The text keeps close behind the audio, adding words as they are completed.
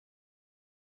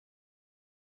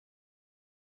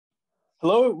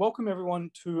Hello, welcome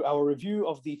everyone to our review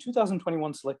of the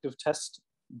 2021 selective test,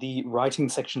 the writing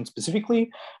section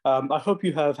specifically. I hope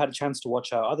you have had a chance to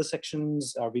watch our other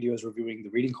sections, our videos reviewing the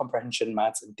reading comprehension,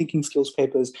 maths, and thinking skills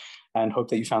papers, and hope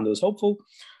that you found those helpful.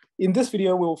 In this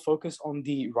video, we'll focus on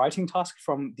the writing task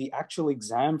from the actual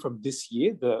exam from this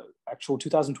year, the actual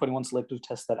 2021 selective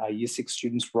test that our Year 6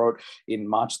 students wrote in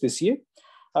March this year.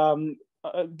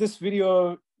 This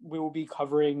video, we will be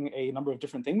covering a number of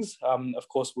different things. Of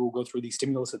course, we'll go through the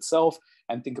stimulus itself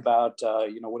and think about,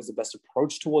 what is the best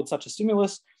approach towards such a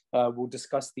stimulus. We'll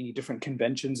discuss the different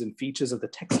conventions and features of the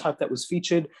text type that was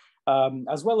featured,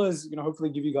 as well as, hopefully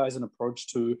give you guys an approach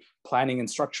to planning and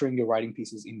structuring your writing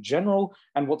pieces in general,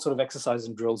 and what sort of exercises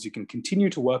and drills you can continue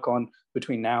to work on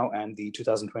between now and the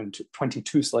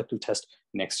 2022 selective test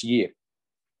next year.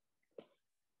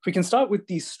 If we can start with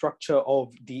the structure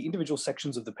of the individual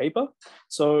sections of the paper.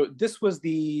 So this was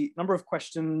the number of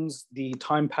questions, the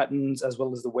time patterns, as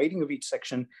well as the weighting of each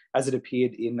section as it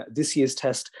appeared in this year's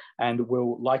test and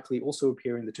will likely also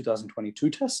appear in the 2022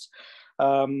 test.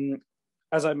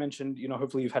 As I mentioned,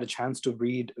 hopefully you've had a chance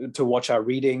to watch our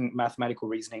reading, mathematical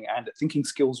reasoning, and thinking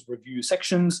skills review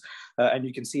sections. And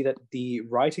you can see that the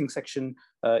writing section,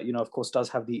 of course, does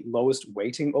have the lowest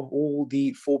weighting of all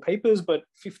the 4 papers, but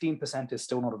 15% is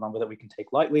still not a number that we can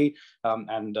take lightly.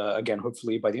 Again,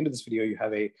 hopefully by the end of this video, you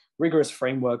have a rigorous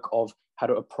framework of how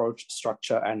to approach,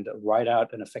 structure, and write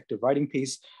out an effective writing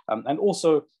piece, and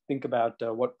also think about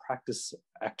what practice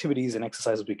activities and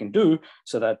exercises we can do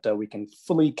so that we can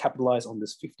fully capitalize on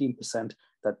this 15%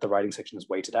 that the writing section is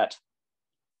weighted at.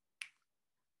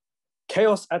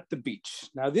 Chaos at the beach.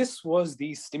 Now, this was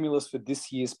the stimulus for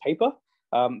this year's paper.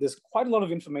 There's quite a lot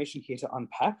of information here to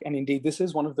unpack, and indeed this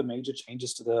is one of the major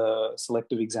changes to the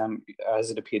selective exam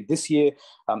as it appeared this year,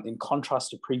 in contrast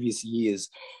to previous years.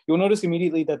 You'll notice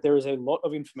immediately that there is a lot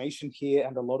of information here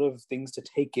and a lot of things to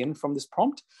take in from this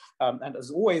prompt. And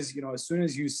as always, as soon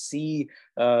as you see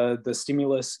the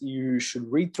stimulus, you should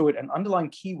read through it and underline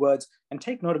keywords and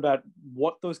take note about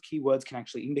what those keywords can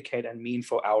actually indicate and mean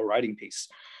for our writing piece.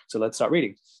 So let's start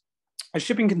reading. A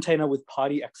shipping container with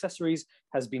party accessories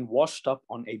has been washed up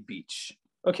on a beach.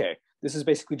 Okay, this is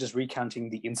basically just recounting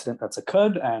the incident that's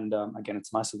occurred. And again,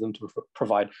 it's nice of them to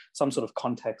provide some sort of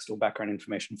context or background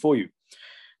information for you.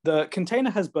 The container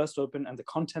has burst open and the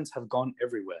contents have gone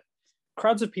everywhere.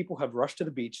 Crowds of people have rushed to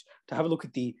the beach to have a look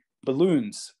at the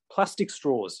balloons, plastic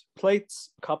straws, plates,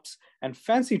 cups, and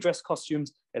fancy dress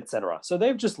costumes, etc. So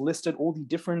they've just listed all the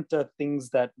different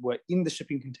things that were in the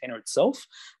shipping container itself.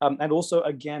 And also,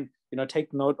 again,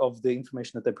 take note of the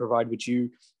information that they provide, which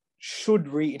you should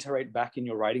reiterate back in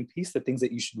your writing piece, the things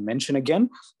that you should mention again,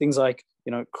 things like,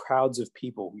 crowds of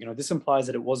people. This implies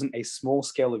that it wasn't a small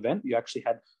scale event. You actually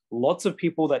had lots of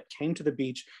people that came to the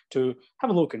beach to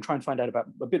have a look and try and find out about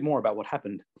a bit more about what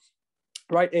happened.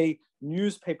 Write a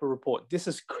newspaper report. This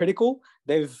is critical.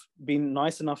 They've been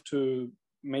nice enough to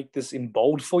make this in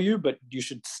bold for you, but you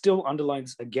should still underline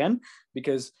this again,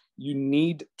 because you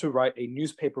need to write a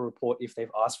newspaper report if they've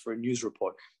asked for a news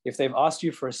report. If they've asked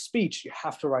you for a speech, you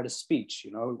have to write a speech,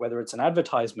 whether it's an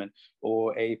advertisement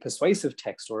or a persuasive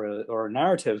text or a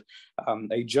narrative,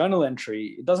 a journal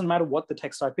entry. It doesn't matter what the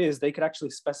text type is. They could actually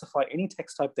specify any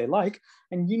text type they like,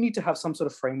 and you need to have some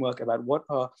sort of framework about what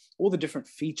are all the different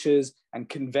features and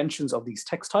conventions of these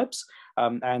text types.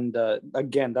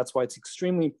 Again, that's why it's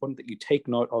extremely important that you take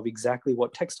note of exactly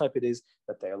what text type it is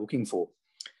that they are looking for.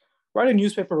 Write a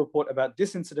newspaper report about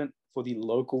this incident for the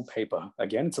local paper.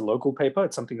 Again, it's a local paper.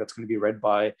 It's something that's going to be read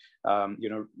by,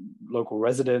 local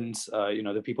residents,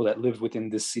 the people that live within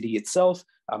this city itself.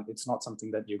 It's not something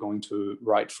that you're going to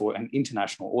write for an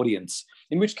international audience,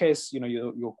 in which case,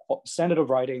 your standard of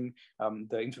writing,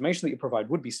 the information that you provide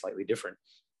would be slightly different.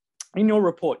 In your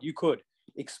report, you could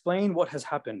explain what has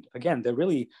happened. Again, they're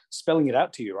really spelling it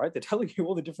out to you, right? They're telling you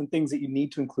all the different things that you need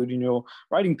to include in your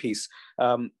writing piece.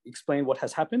 Explain what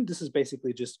has happened. This is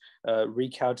basically just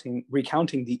recounting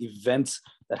the events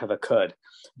that have occurred.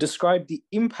 Describe the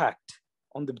impact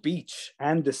on the beach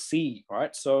and the sea,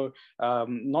 right? So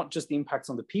not just the impacts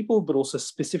on the people, but also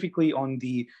specifically on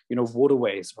the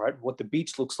waterways, right? What the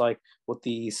beach looks like, what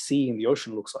the sea and the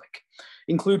ocean looks like.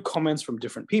 Include comments from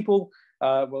different people.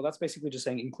 Well, that's basically just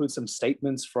saying include some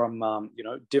statements from,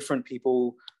 different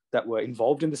people that were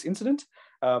involved in this incident.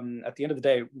 At the end of the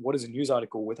day, what is a news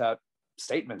article without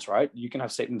statements, right? You can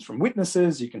have statements from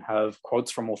witnesses, you can have quotes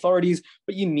from authorities,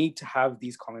 but you need to have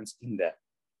these comments in there.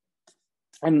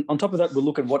 And on top of that, we'll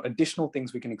look at what additional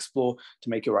things we can explore to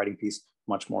make your writing piece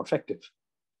much more effective.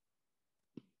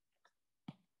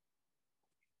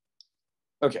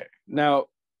 Okay, now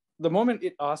the moment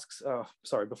it asks,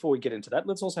 sorry, before we get into that,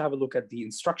 let's also have a look at the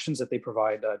instructions that they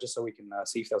provide, just so we can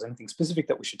see if there's anything specific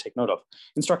that we should take note of.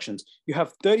 Instructions. You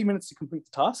have 30 minutes to complete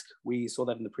the task. We saw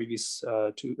that in the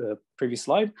previous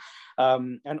slide.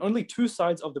 And only 2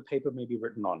 sides of the paper may be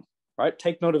written on. Right?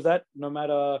 Take note of that. No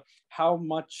matter how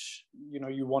much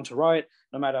you want to write,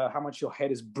 no matter how much your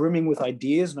head is brimming with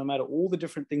ideas, no matter all the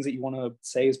different things that you want to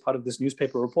say as part of this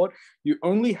newspaper report, you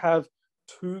only have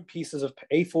 2 pieces of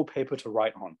A4 paper to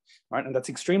write on, right? And that's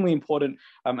extremely important.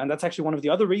 And that's actually one of the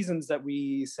other reasons that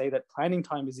we say that planning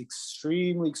time is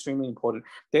extremely, extremely important.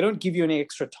 They don't give you any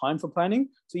extra time for planning,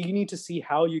 so you need to see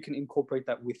how you can incorporate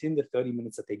that within the 30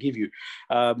 minutes that they give you.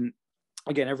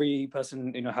 Again, every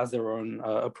person has their own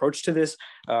approach to this.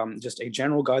 Just a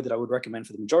general guide that I would recommend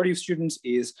for the majority of students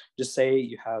is just say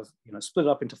you have split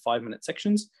up into 5-minute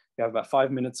sections. You have about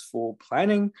 5 minutes for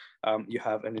planning. You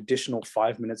have an additional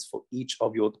 5 minutes for each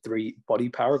of your 3 body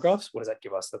paragraphs. What does that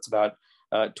give us? That's about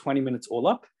 20 minutes all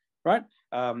up, right?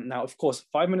 Now, of course,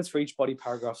 5 minutes for each body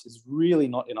paragraph is really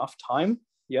not enough time.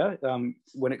 Yeah,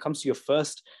 when it comes to your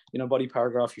first, body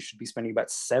paragraph, you should be spending about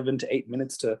 7 to 8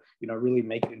 minutes to, really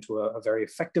make it into a very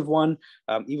effective one.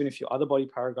 Even if your other body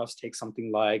paragraphs take something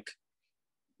like,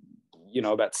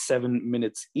 about 7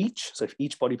 minutes each. So if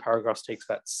each body paragraph takes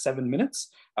about 7 minutes,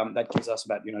 that gives us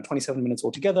about, 27 minutes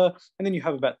altogether. And then you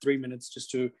have about 3 minutes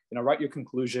just to, write your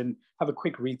conclusion, have a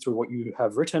quick read through what you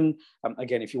have written.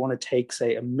 Again, if you want to take,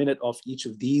 say, a minute off each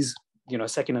of these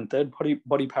second and third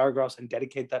body paragraphs and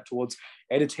dedicate that towards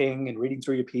editing and reading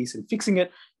through your piece and fixing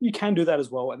it, you can do that as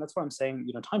well. And that's why I'm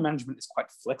saying, time management is quite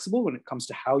flexible when it comes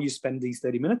to how you spend these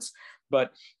 30 minutes.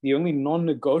 But the only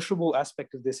non-negotiable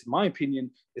aspect of this, in my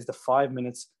opinion, is the 5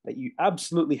 minutes that you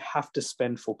absolutely have to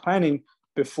spend for planning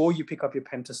before you pick up your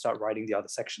pen to start writing the other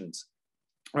sections.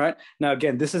 All right. Now,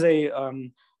 again, this is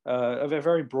a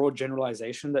very broad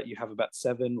generalization that you have about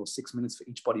 7 or 6 minutes for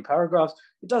each body paragraph.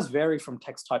 It does vary from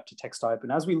text type to text type.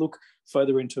 And as we look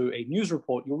further into a news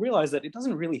report, you'll realize that it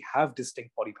doesn't really have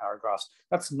distinct body paragraphs.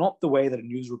 That's not the way that a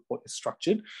news report is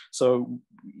structured. So,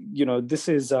 this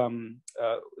is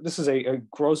a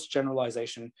gross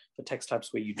generalization for text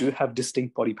types where you do have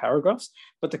distinct body paragraphs,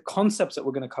 but the concepts that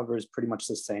we're going to cover is pretty much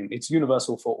the same. It's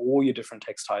universal for all your different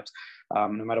text types, no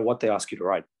matter what they ask you to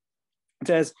write. It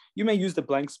says, you may use the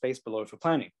blank space below for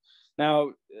planning.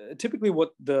 Now, typically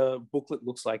what the booklet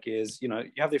looks like is, you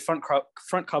have the front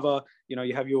cover,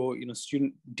 you have your,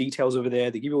 student details over there.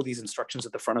 They give you all these instructions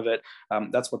at the front of it.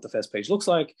 That's what the first page looks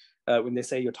like. When they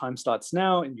say your time starts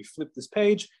now and you flip this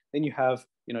page, then you have,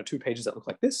 2 pages that look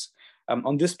like this.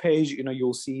 On this page,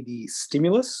 you'll see the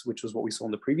stimulus, which was what we saw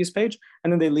on the previous page.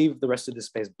 And then they leave the rest of this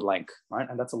space blank, right?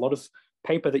 And that's a lot of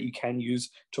paper that you can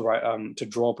use to write, to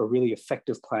draw up a really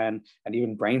effective plan and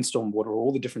even brainstorm what are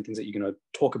all the different things that you're going to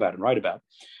talk about and write about.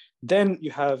 Then you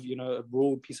have, a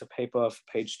ruled piece of paper for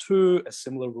page 2, a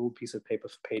similar ruled piece of paper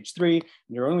for page 3, and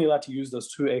you're only allowed to use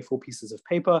those 2 A4 pieces of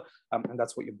paper, and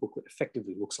that's what your booklet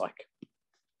effectively looks like.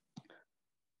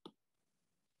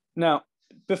 Now,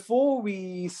 before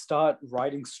we start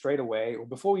writing straight away, or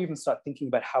before we even start thinking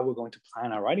about how we're going to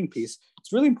plan our writing piece,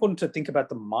 it's really important to think about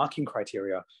the marking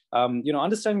criteria.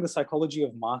 Understanding the psychology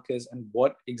of markers and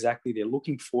what exactly they're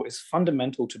looking for is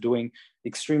fundamental to doing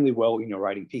extremely well in your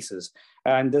writing pieces.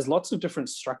 And there's lots of different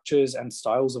structures and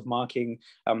styles of marking.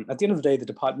 At the end of the day, the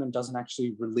department doesn't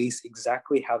actually release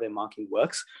exactly how their marking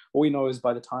works. All we know is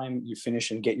by the time you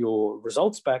finish and get your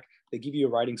results back, they give you a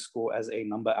writing score as a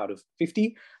number out of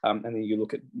 50. And then you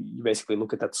basically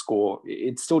look at that score.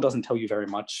 It still doesn't tell you very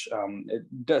much.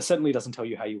 It certainly doesn't tell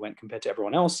you how you went compared to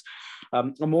everyone else.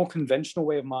 A more conventional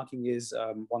way of marking is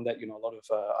one that, a lot of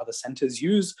other centers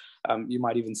use. You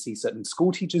might even see certain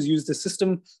school teachers use this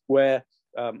system where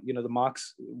the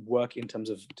marks work in terms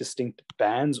of distinct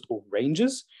bands or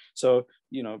ranges. So,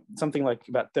 something like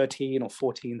about 13 or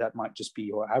 14, that might just be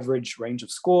your average range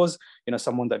of scores.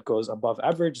 Someone that goes above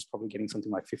average is probably getting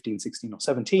something like 15, 16, or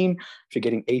 17. If you're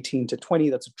getting 18 to 20,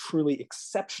 that's a truly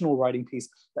exceptional writing piece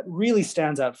that really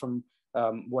stands out from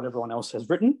what everyone else has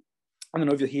written. And then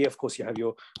over here, of course, you have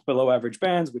your below average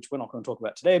bands, which we're not going to talk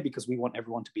about today because we want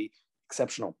everyone to be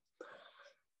exceptional.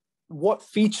 What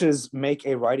features make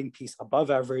a writing piece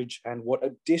above average, and what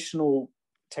additional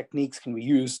techniques can we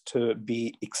use to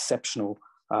be exceptional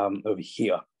over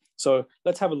here? So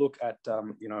let's have a look at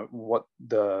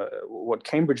what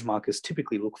Cambridge markers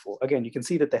typically look for. Again, you can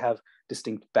see that they have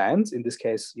distinct bands. In this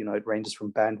case, it ranges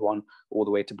from band 1 all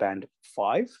the way to band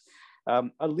 5.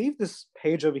 I'll leave this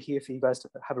page over here for you guys to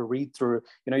have a read through.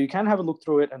 You can have a look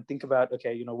through it and think about,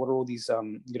 okay, what are all these,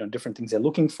 different things they're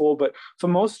looking for. But for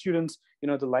most students,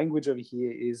 the language over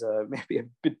here is maybe a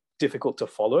bit difficult to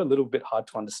follow, a little bit hard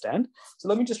to understand. So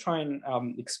let me just try and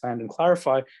expand and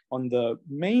clarify on the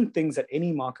main things that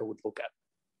any marker would look at.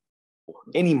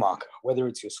 Any marker, whether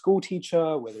it's your school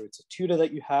teacher, whether it's a tutor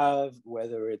that you have,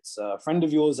 whether it's a friend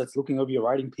of yours that's looking over your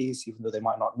writing piece, even though they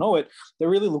might not know it, they're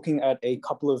really looking at a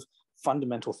couple of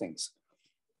fundamental things.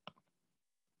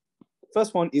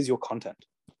 First one is your content.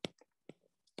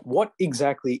 What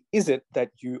exactly is it that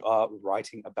you are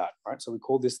writing about, right? So we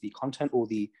call this the content or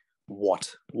the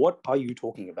what. What are you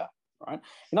talking about, right?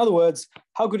 In other words,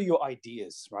 how good are your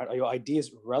ideas, right? Are your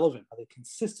ideas relevant? Are they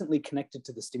consistently connected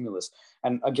to the stimulus?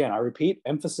 And again, I repeat,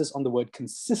 emphasis on the word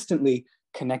consistently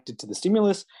connected to the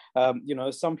stimulus.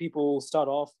 Some people start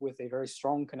off with a very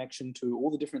strong connection to all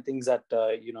the different things that,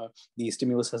 the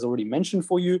stimulus has already mentioned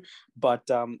for you. But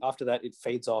after that, it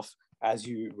fades off as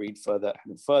you read further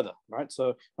and further, right?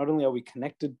 So not only are we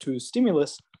connected to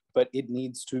stimulus, but it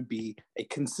needs to be a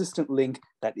consistent link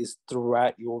that is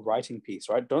throughout your writing piece,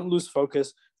 right? Don't lose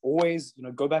focus. Always,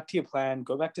 go back to your plan,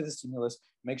 go back to the stimulus,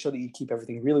 make sure that you keep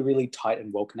everything really, really tight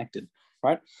and well connected,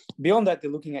 right? Beyond that, they're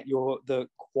looking at the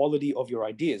quality of your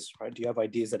ideas, right? Do you have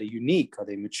ideas that are unique? Are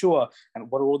they mature?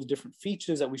 And what are all the different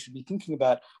features that we should be thinking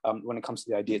about when it comes to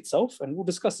the idea itself? And we'll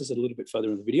discuss this a little bit further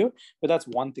in the video, but that's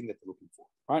one thing that they're looking for,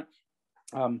 right?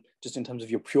 Just in terms of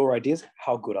your pure ideas,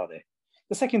 how good are they?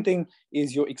 The second thing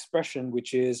is your expression,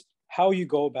 which is how you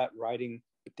go about writing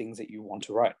the things that you want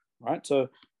to write, right? So,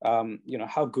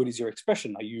 how good is your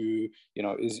expression? Are you,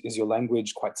 is your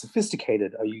language quite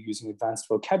sophisticated? Are you using advanced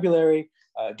vocabulary?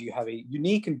 Do you have a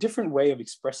unique and different way of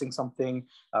expressing something?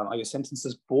 Are your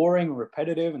sentences boring and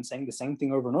repetitive and saying the same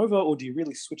thing over and over? Or do you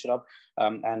really switch it up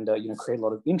and create a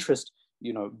lot of interest,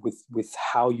 with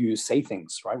how you say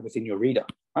things, right, within your reader,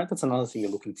 right? That's another thing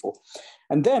you're looking for.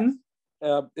 And then,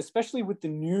 especially with the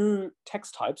new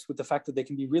text types, with the fact that they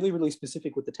can be really, really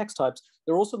specific with the text types,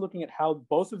 they're also looking at how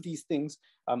both of these things,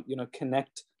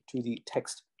 connect to the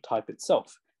text type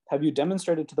itself. Have you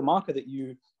demonstrated to the marker that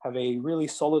you have a really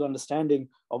solid understanding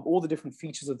of all the different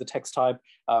features of the text type,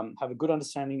 have a good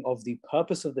understanding of the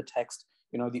purpose of the text,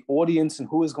 the audience and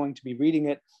who is going to be reading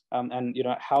it, and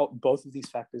how both of these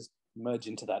factors merge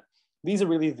into that. These are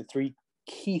really the three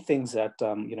key things that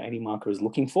any marker is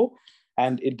looking for.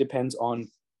 And it depends on,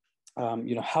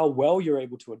 how well you're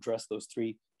able to address those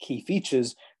three key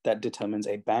features that determines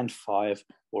a band 5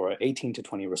 or an 18 to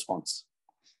 20 response.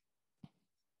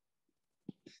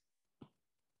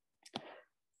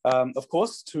 Of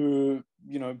course, to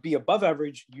be above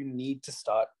average, you need to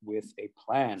start with a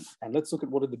plan. And let's look at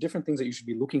what are the different things that you should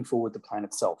be looking for with the plan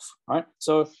itself, right?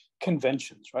 So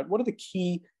conventions, right? What are the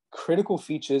key critical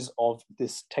features of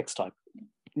this text type?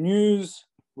 News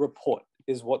report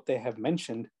is what they have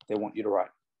mentioned they want you to write,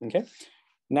 okay?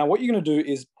 Now, what you're gonna do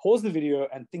is pause the video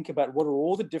and think about what are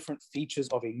all the different features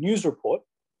of a news report,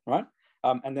 right?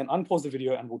 And then unpause the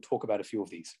video and we'll talk about a few of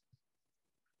these.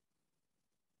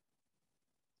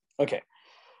 Okay,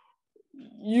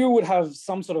 you would have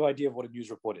some sort of idea of what a news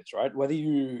report is, right? Whether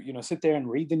you sit there and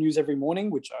read the news every morning,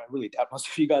 which I really doubt most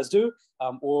of you guys do,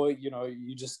 or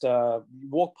you just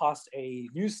walk past a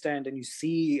newsstand and you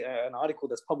see an article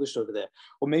that's published over there,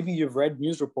 or maybe you've read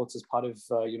news reports as part of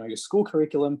your school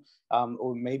curriculum,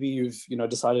 or maybe you've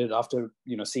decided after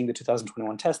seeing the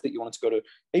 2021 test that you wanted to go to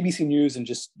ABC News and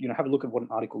just have a look at what an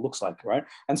article looks like, right?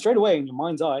 And straight away in your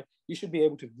mind's eye, you should be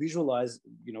able to visualize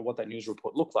what that news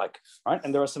report looked like, right?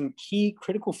 And there are some key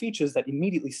critical features that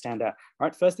immediately stand out,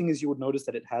 right? First thing is you would notice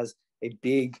that it has a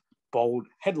big, bold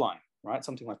headline, right?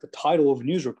 Something like the title of a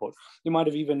news report. You might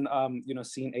have even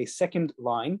seen a second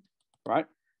line, right?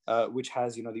 Which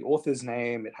has the author's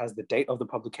name, it has the date of the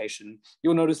publication.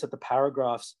 You'll notice that the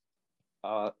paragraphs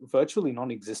are virtually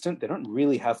non-existent. They don't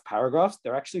really have paragraphs.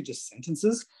 They're actually just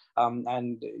sentences.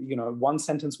 And one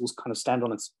sentence will kind of stand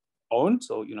on its own.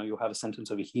 So, you'll have a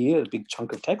sentence over here, a big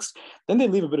chunk of text. Then they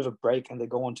leave a bit of a break and they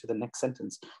go on to the next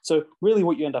sentence. So really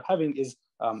what you end up having is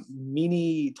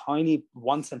mini, tiny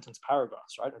one-sentence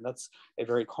paragraphs, right? And that's a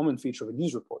very common feature of a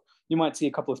news report. You might see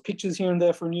a couple of pictures here and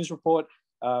there for a news report.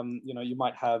 You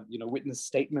might have, witness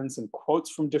statements and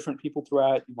quotes from different people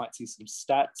throughout. You might see some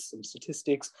stats, some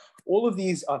statistics. All of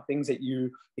these are things that you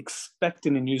expect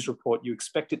in a news report. You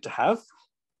expect it to have.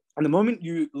 And the moment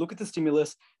you look at the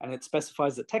stimulus and it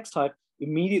specifies the text type,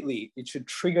 immediately it should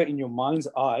trigger in your mind's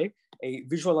eye a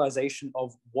visualization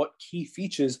of what key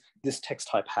features this text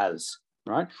type has,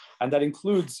 right? And that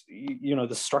includes,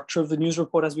 the structure of the news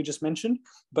report, as we just mentioned,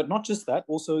 but not just that,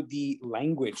 also the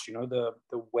language, the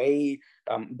way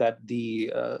that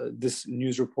this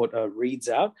news report reads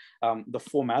out, the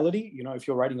formality, if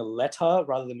you're writing a letter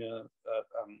rather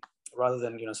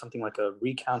than something like a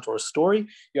recount or a story,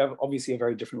 you have obviously a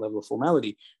very different level of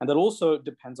formality. And that also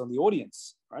depends on the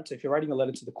audience, right? So if you're writing a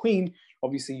letter to the Queen,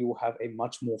 obviously you will have a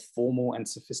much more formal and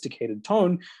sophisticated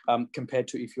tone compared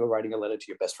to if you're writing a letter to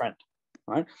your best friend.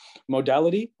 Right?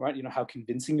 Modality, right? How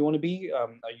convincing you want to be.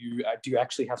 Do you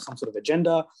actually have some sort of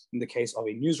agenda? In the case of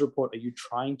a news report, are you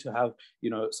trying to have,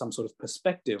 some sort of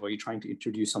perspective? Are you trying to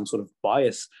introduce some sort of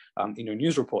bias in your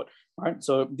news report? Right?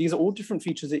 So these are all different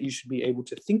features that you should be able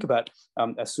to think about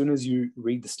as soon as you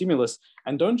read the stimulus,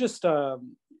 and don't just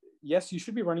yes, you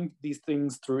should be running these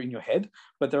things through in your head,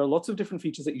 but there are lots of different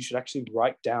features that you should actually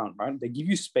write down, right? They give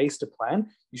you space to plan.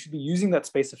 You should be using that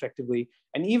space effectively.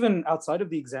 And even outside of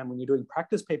the exam, when you're doing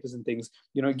practice papers and things,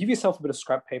 give yourself a bit of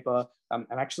scrap paper and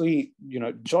actually,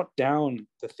 jot down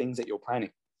the things that you're planning.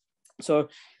 So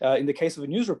in the case of a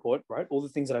news report, right, all the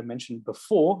things that I mentioned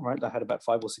before, right, I had about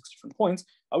 5 or 6 different points.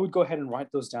 I would go ahead and write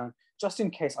those down just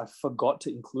in case I forgot to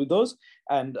include those.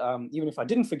 And even if I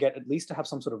didn't forget, at least to have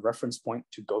some sort of reference point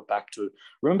to go back to.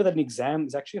 Remember that an exam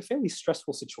is actually a fairly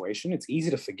stressful situation. It's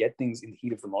easy to forget things in the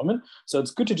heat of the moment. So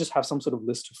it's good to just have some sort of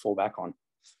list to fall back on.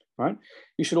 Right?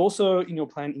 You should also, in your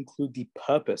plan, include the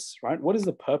purpose, right? What is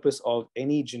the purpose of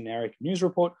any generic news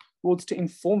report? Well, it's to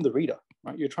inform the reader,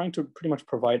 right? You're trying to pretty much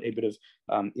provide a bit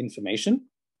of information,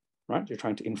 right? You're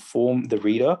trying to inform the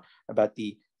reader about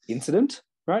the incident,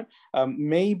 right?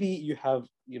 Maybe you have,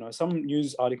 some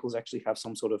news articles actually have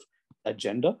some sort of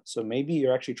agenda. So maybe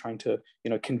you're actually trying to,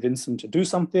 convince them to do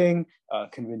something,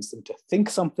 convince them to think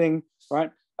something,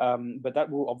 right? But that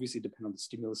will obviously depend on the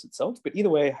stimulus itself. But either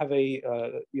way, have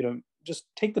just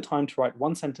take the time to write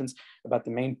one sentence about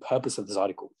the main purpose of this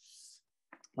article,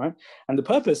 right? And the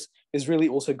purpose is really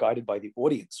also guided by the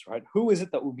audience, right? Who is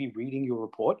it that will be reading your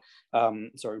report,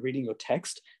 reading your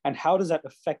text, and how does that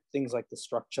affect things like the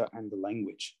structure and the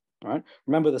language, right?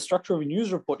 Remember, the structure of a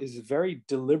news report is very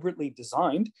deliberately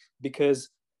designed because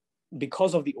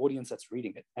of the audience that's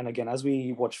reading it. And again, as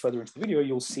we watch further into the video,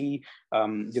 you'll see,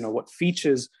 what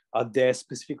features are there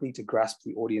specifically to grasp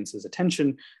the audience's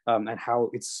attention and how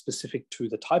it's specific to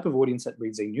the type of audience that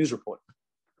reads a news report.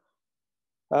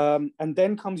 And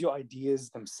then comes your ideas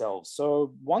themselves.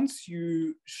 So once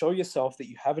you show yourself that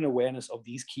you have an awareness of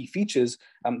these key features,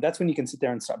 that's when you can sit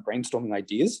there and start brainstorming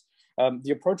ideas.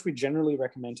 The approach we generally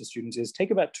recommend to students is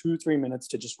take about 2-3 minutes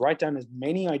to just write down as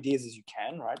many ideas as you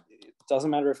can, right? It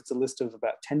doesn't matter if it's a list of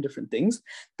about 10 different things,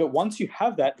 but once you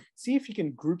have that, see if you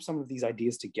can group some of these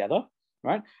ideas together,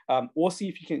 right? Or see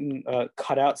if you can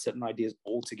cut out certain ideas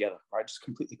altogether, right? Just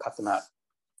completely cut them out.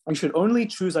 You should only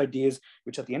choose ideas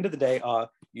which at the end of the day are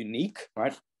unique,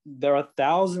 right? There are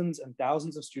thousands and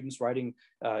thousands of students writing,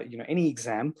 any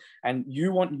exam, and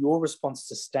you want your response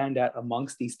to stand out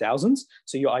amongst these thousands.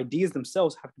 So your ideas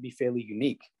themselves have to be fairly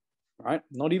unique, right?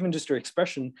 Not even just your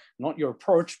expression, not your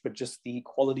approach, but just the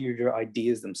quality of your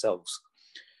ideas themselves.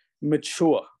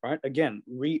 Mature, right? Again,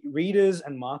 readers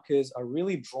and markers are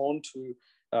really drawn to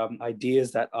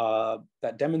ideas that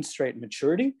demonstrate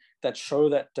maturity, that show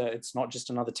that it's not just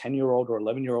another 10-year-old or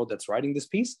 11-year-old that's writing this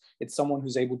piece. It's someone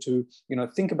who's able to,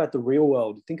 think about the real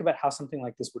world, think about how something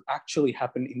like this would actually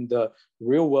happen in the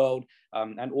real world,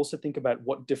 and also think about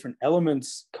what different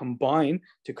elements combine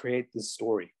to create this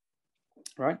story.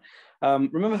 Right?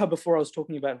 Remember how before I was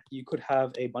talking about you could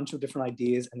have a bunch of different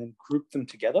ideas and then group them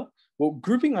together? Well,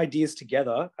 grouping ideas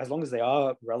together, as long as they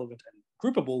are relevant and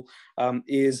groupable,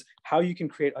 is how you can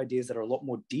create ideas that are a lot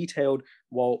more detailed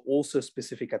while also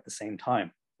specific at the same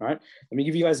time, right? Let me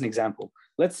give you guys an example.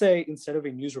 Let's say instead of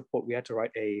a news report, we had to write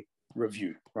a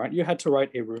review, right? You had to write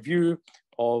a review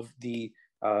of the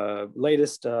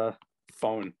latest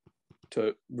phone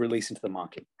to release into the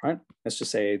market, right? Let's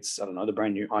just say it's, I don't know, the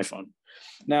brand new iPhone.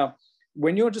 Now,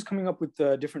 when you're just coming up with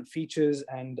different features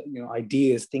and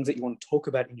ideas, things that you want to talk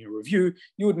about in your review,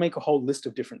 you would make a whole list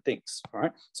of different things,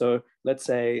 right? So let's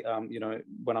say,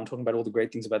 when I'm talking about all the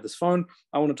great things about this phone,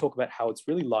 I want to talk about how it's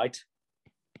really light,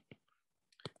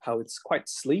 how it's quite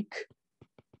sleek,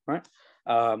 right?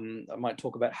 I might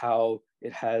talk about how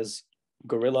it has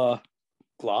Gorilla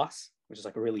Glass, which is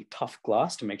like a really tough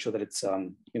glass to make sure that it's,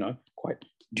 quite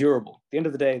durable. At the end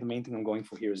of the day, the main thing I'm going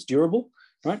for here is durable,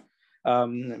 right?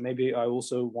 Maybe I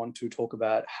also want to talk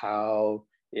about how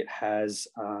it has,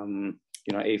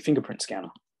 a fingerprint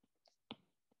scanner.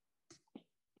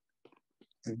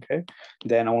 Okay.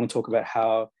 Then I want to talk about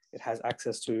how it has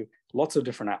access to lots of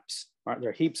different apps, right? There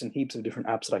are heaps and heaps of different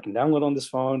apps that I can download on this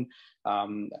phone.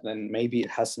 Then maybe it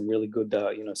has some really good,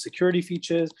 security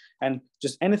features, and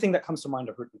just anything that comes to mind,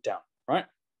 I've written it down, right?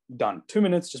 Done. 2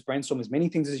 minutes, just brainstorm as many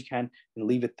things as you can and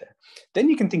leave it there. Then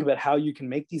you can think about how you can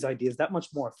make these ideas that much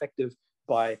more effective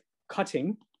by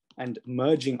cutting and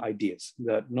merging ideas,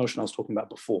 the notion I was talking about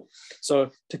before.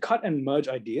 So to cut and merge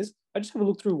ideas, I just have a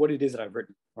look through what it is that I've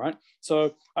written, right?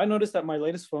 So I noticed that my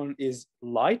latest phone is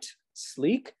light,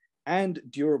 sleek, and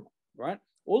durable, right?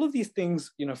 All of these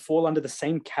things, fall under the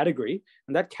same category.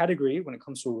 And that category, when it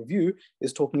comes to a review,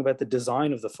 is talking about the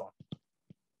design of the phone.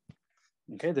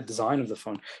 Okay, the design of the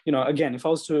phone. Again, if I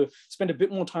was to spend a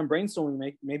bit more time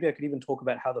brainstorming, maybe I could even talk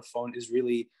about how the phone is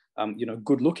really,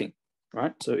 good looking,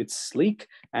 right? So it's sleek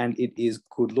and it is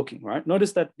good looking, right?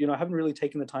 Notice that, I haven't really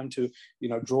taken the time to,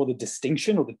 draw the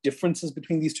distinction or the differences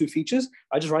between these two features.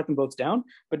 I just write them both down.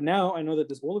 But now I know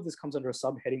that all of this comes under a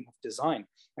subheading of design.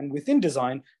 And within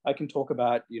design, I can talk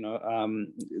about,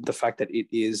 the fact that it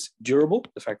is durable,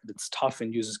 the fact that it's tough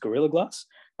and uses Gorilla Glass,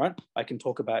 right? I can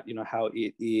talk about, how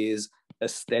it is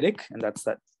aesthetic, and that's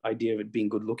that idea of it being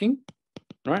good looking,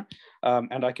 right?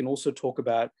 And I can also talk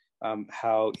about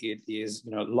how it is,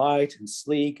 light and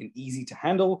sleek and easy to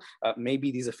handle.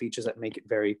 Maybe these are features that make it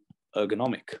very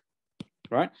ergonomic,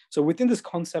 right? So within this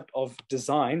concept of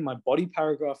design, my body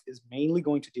paragraph is mainly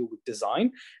going to deal with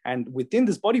design. And within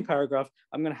this body paragraph,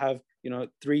 I'm going to have,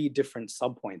 3 different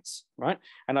subpoints, right?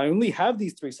 And I only have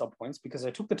these 3 subpoints because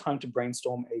I took the time to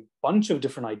brainstorm a bunch of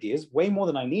different ideas, way more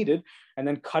than I needed, and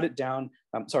then cut it down,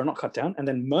 not cut down, and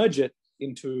then merge it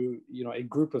into, a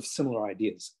group of similar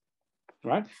ideas.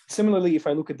 Right. Similarly, if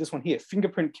I look at this one here,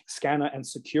 fingerprint scanner and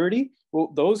security,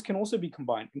 well, those can also be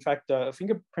combined. In fact, a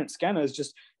fingerprint scanner is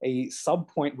just a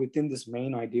sub-point within this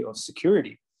main idea of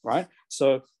security, right?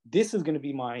 So this is going to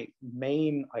be my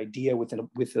main idea with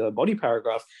a body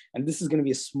paragraph, and this is going to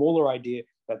be a smaller idea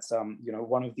that's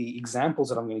one of the examples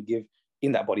that I'm going to give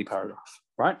in that body paragraph,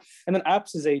 right? And then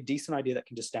apps is a decent idea that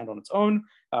can just stand on its own.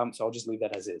 So I'll just leave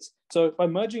that as is. So by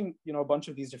merging, a bunch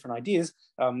of these different ideas,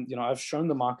 I've shown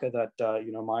the marker that,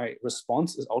 my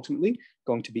response is ultimately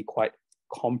going to be quite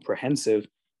comprehensive.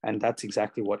 And that's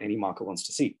exactly what any marker wants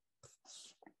to see.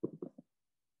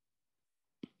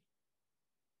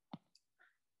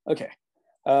 Okay.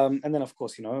 And then, of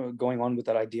course, going on with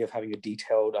that idea of having a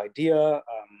detailed idea,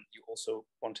 you also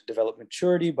want to develop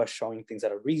maturity by showing things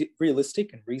that are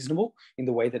realistic and reasonable in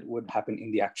the way that would happen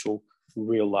in the actual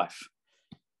real life.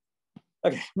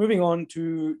 Okay, moving on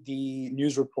to the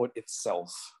news report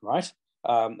itself, right?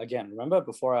 Again, remember,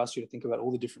 before I asked you to think about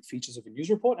all the different features of a news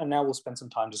report, and now we'll spend some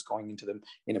time just going into them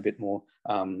in a bit more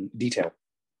detail.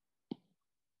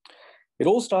 It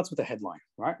all starts with a headline,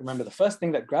 right? Remember, the first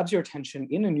thing that grabs your attention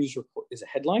in a news report is a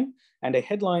headline. And a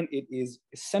headline, it is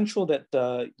essential that,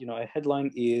 a headline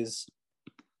is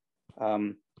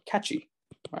catchy,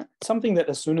 right? Something that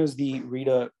as soon as the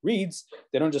reader reads,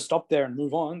 they don't just stop there and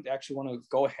move on. They actually want to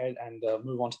go ahead and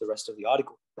move on to the rest of the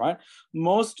article, right?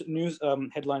 Most news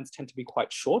headlines tend to be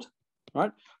quite short,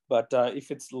 right? But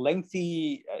if it's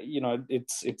lengthy,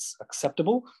 it's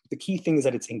acceptable. The key thing is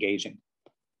that it's engaging.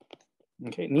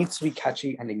 Okay, it needs to be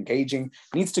catchy and engaging.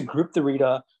 It needs to grip the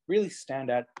reader, really stand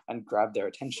out and grab their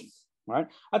attention, right?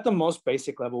 At the most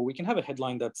basic level, we can have a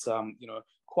headline that's,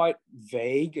 quite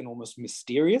vague and almost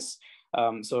mysterious.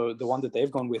 So the one that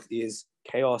they've gone with is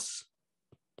chaos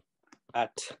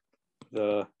at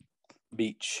the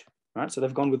beach, right? So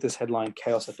they've gone with this headline,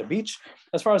 chaos at the beach.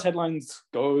 As far as headlines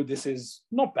go, this is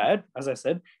not bad. As I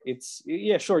said,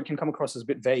 sure, it can come across as a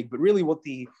bit vague, but really what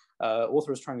the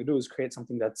author is trying to do is create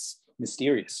something that's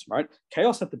mysterious, right?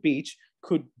 Chaos at the beach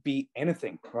could be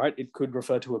anything, right? It could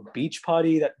refer to a beach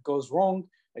party that goes wrong.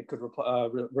 It could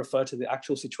refer to the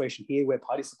actual situation here where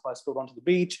party supplies spilled onto the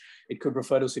beach. It could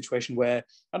refer to a situation where,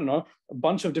 I don't know, a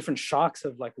bunch of different sharks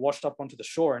have washed up onto the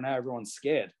shore and now everyone's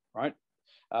scared, right?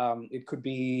 It could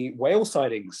be whale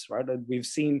sightings, right? We've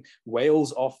seen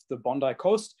whales off the Bondi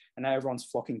coast and now everyone's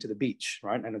flocking to the beach,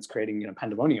 right? And it's creating,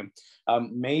 pandemonium.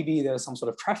 Maybe there's some sort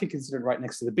of traffic incident right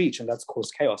next to the beach and that's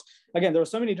caused chaos. Again, there are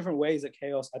so many different ways that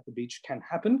chaos at the beach can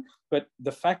happen, but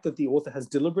the fact that the author has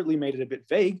deliberately made it a bit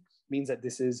vague means that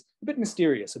this is a bit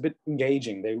mysterious, a bit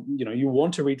engaging. You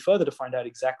want to read further to find out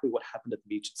exactly what happened at the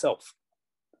beach itself.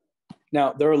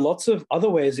 Now, there are lots of other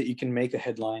ways that you can make a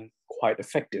headline quite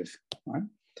effective, right?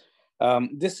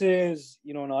 This is,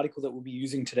 an article that we'll be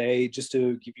using today just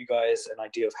to give you guys an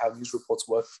idea of how news reports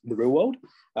work in the real world.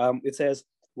 It says,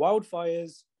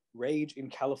 wildfires rage in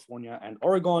California and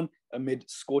Oregon amid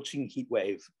scorching heat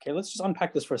wave. Okay, let's just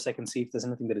unpack this for a second, see if there's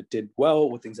anything that it did well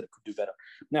or things that it could do better.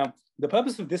 Now, the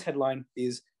purpose of this headline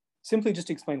is simply just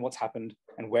to explain what's happened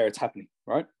and where it's happening,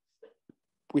 right?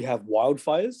 We have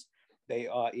wildfires. They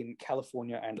are in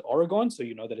California and Oregon, so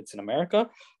you know that it's in America,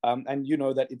 and you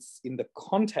know that it's in the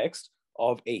context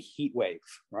of a heat wave,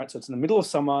 right? So it's in the middle of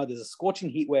summer, there's a scorching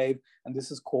heat wave, and this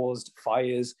has caused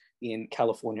fires in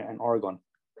California and Oregon.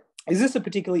 Is this a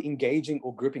particularly engaging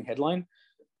or gripping headline?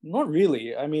 Not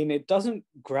really. I mean, it doesn't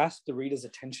grasp the reader's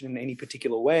attention in any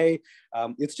particular way.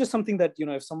 It's just something that, you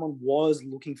know, if someone was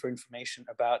looking for information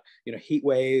about, you know, heat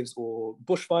waves or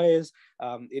bushfires,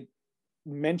 it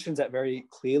mentions that very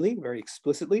clearly, very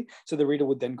explicitly. So the reader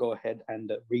would then go ahead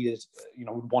and read it, you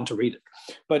know, would want to read it.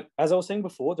 But as I was saying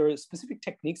before, there are specific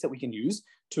techniques that we can use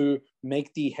to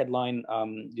make the headline,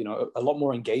 you know, a lot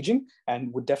more engaging,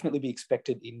 and would definitely be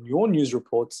expected in your news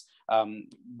reports,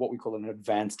 what we call an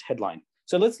advanced headline.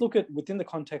 So let's look at, within the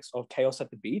context of chaos at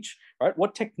the beach, right?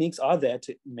 What techniques are there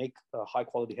to make a high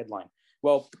quality headline?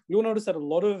 Well, you'll notice that a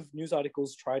lot of news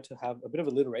articles try to have a bit of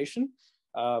alliteration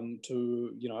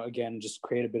to, you know, again, just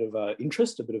create a bit of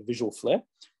interest, a bit of visual flair.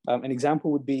 An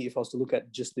example would be, if I was to look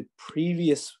at just the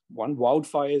previous one,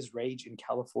 wildfires rage in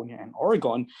California and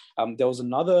Oregon, there was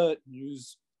another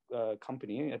news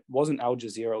company, it wasn't Al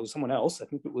Jazeera, it was someone else, I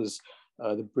think it was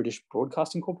the British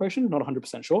Broadcasting Corporation, not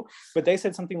 100% sure, but they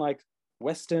said something like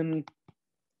Western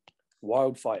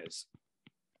wildfires,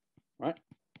 right?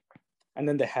 And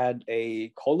then they had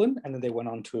a colon, and then they went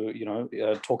on to, you know,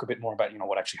 talk a bit more about, you know,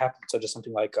 what actually happened. So just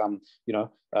something like, you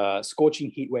know, scorching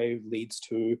heat wave leads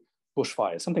to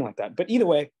bushfires, something like that. But either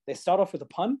way, they start off with a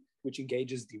pun, which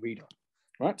engages the reader,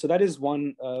 right? So that is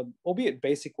one, albeit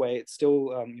basic way, it's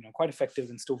still, you know, quite effective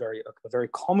and still a very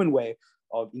common way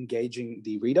of engaging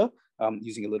the reader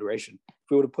using alliteration.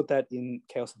 If we were to put that in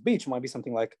Chaos at the Beach, it might be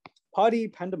something like party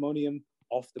pandemonium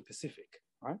off the Pacific,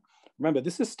 right? Remember,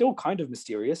 this is still kind of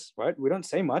mysterious, right? We don't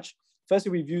say much.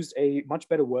 Firstly, we've used a much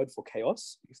better word for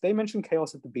chaos. If they mention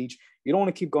chaos at the beach, you don't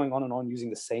want to keep going on and on using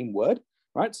the same word,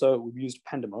 right? So we've used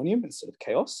pandemonium instead of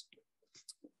chaos.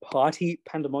 Party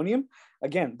pandemonium.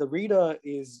 Again, the reader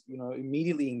is, you know,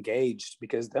 immediately engaged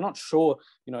because they're not sure,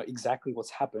 you know, exactly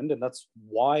what's happened, and that's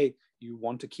why you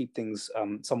want to keep things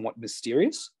somewhat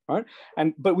mysterious, right?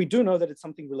 But we do know that it's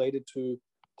something related to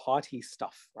party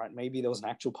stuff, right? Maybe there was an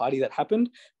actual party that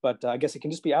happened, but I guess it can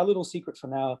just be our little secret for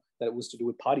now that it was to do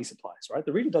with party supplies, right?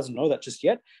 The reader doesn't know that just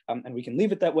yet, and we can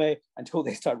leave it that way until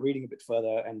they start reading a bit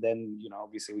further, and then, you know,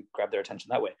 obviously we grab their attention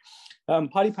that way.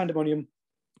 Party pandemonium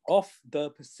off the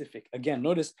Pacific. Again,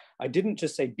 notice I didn't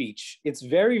just say beach. It's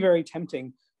very, very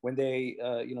tempting when they,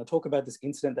 you know, talk about this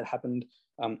incident that happened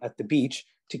at the beach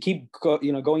to keep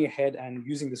going ahead and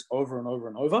using this over and over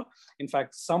and over. In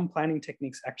fact, some planning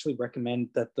techniques actually recommend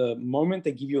that the moment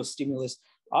they give you a stimulus,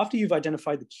 after you've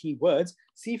identified the key words,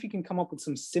 see if you can come up with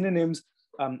some synonyms,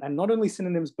 and not only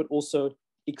synonyms, but also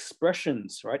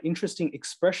expressions, right? Interesting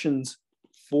expressions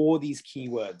for these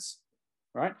keywords,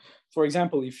 right? For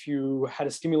example, if you had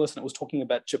a stimulus and it was talking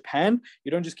about Japan,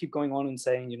 you don't just keep going on and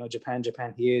saying, you know, Japan,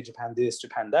 Japan here, Japan this,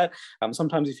 Japan that.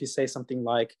 Sometimes if you say something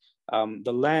like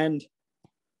the land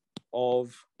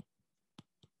of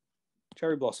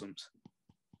cherry blossoms,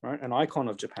 right? An icon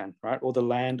of Japan, right? Or the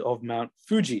land of Mount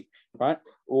Fuji, right?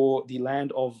 Or the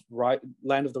land of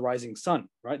the rising sun,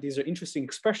 right? These are interesting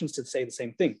expressions to say the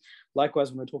same thing.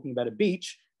 Likewise, when we're talking about a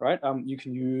beach, right? You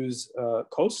can use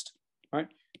coast, right?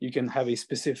 You can have a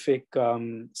specific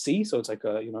sea, so it's like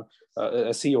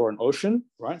a sea or an ocean,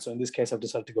 right? So in this case, I've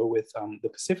decided to go with the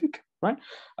Pacific, right?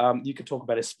 You could talk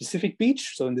about a specific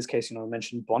beach. So in this case, you know, I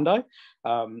mentioned Bondi,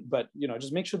 but you know,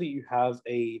 just make sure that you have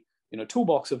a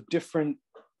toolbox of different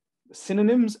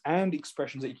synonyms and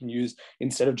expressions that you can use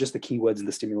instead of just the keywords in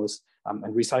the stimulus, and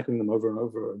recycling them over and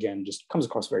over again just comes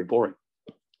across very boring.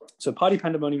 So party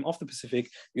pandemonium off the Pacific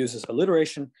uses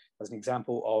alliteration as an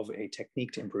example of a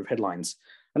technique to improve headlines.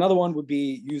 Another one would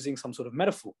be using some sort of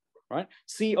metaphor, right?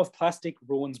 Sea of plastic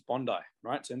ruins Bondi,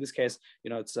 right? So in this case, you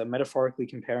know, it's metaphorically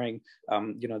comparing,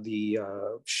 you know, the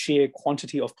sheer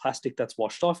quantity of plastic that's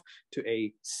washed off to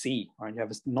a sea, right? You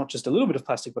have not just a little bit of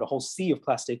plastic, but a whole sea of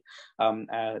plastic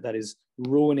that is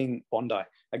ruining Bondi.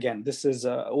 Again, this is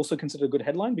also considered a good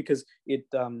headline because it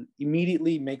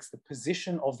immediately makes the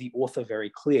position of the author very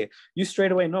clear. You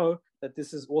straight away know that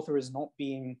author is not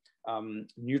being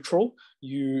neutral.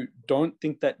 You don't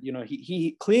think that, you know,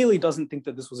 he clearly doesn't think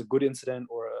that this was a good incident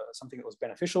or something that was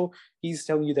beneficial. He's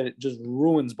telling you that it just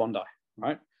ruins Bondi,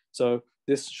 right? So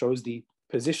this shows the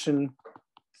position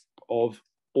of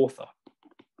author,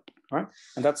 right?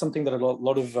 And that's something that a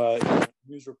lot of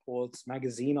news reports,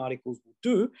 magazine articles will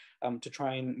do to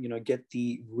try and, you know, get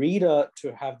the reader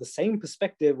to have the same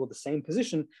perspective or the same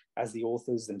position as the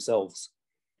authors themselves.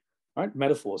 right?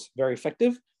 Metaphors, very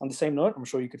effective. On the same note, I'm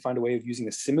sure you could find a way of using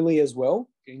a simile as well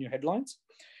in your headlines.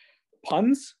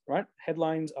 Puns, right?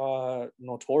 Headlines are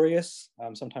notorious,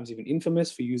 sometimes even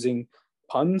infamous for using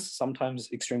puns, sometimes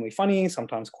extremely funny,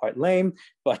 sometimes quite lame,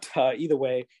 but either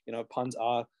way, puns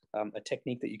are a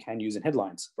technique that you can use in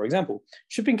headlines. For example,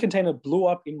 shipping container blew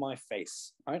up in my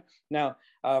face, right? Now,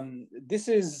 this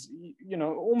is,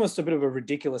 almost a bit of a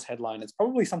ridiculous headline. It's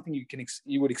probably something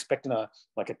you would expect in a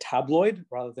tabloid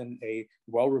rather than a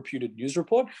well-reputed news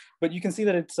report, but you can see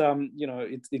that it's,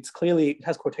 it's clearly, it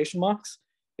has quotation marks.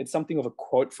 It's something of a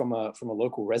quote from a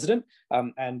local resident,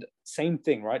 and same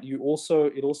thing, right? It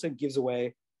also gives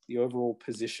away the overall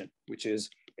position, which is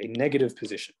a negative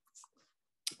position.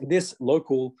 This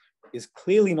local is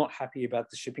clearly not happy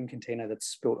about the shipping container that's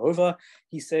spilled over.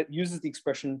 He uses the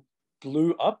expression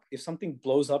 "blew up." If something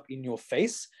blows up in your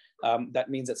face, that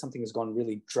means that something has gone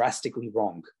really drastically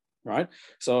wrong, right?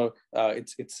 So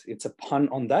it's a pun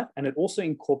on that, and it also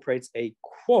incorporates a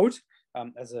quote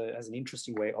as an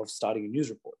interesting way of starting a news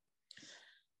report.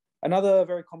 Another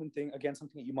very common thing, again,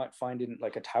 something that you might find in a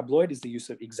tabloid, is the use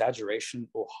of exaggeration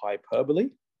or hyperbole,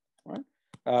 right?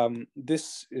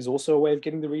 This is also a way of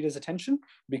getting the reader's attention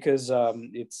because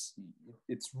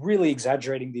it's really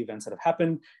exaggerating the events that have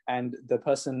happened, and the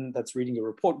person that's reading your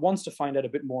report wants to find out a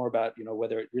bit more about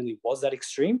whether it really was that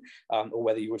extreme or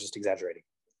whether you were just exaggerating.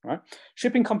 Right?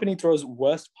 Shipping company throws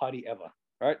worst party ever.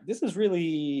 Right? This is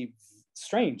really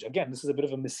strange. Again, this is a bit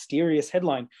of a mysterious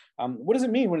headline. What does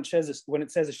it mean when it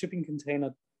says a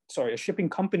shipping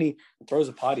company throws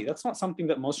a party? That's not something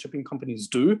that most shipping companies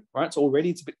do, right? So already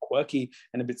it's a bit quirky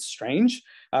and a bit strange.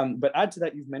 But add to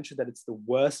that, you've mentioned that it's the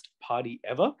worst party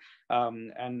ever,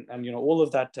 and all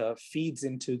of that feeds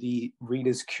into the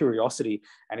reader's curiosity.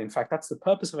 And in fact, that's the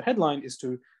purpose of a headline, is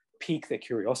to pique their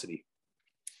curiosity.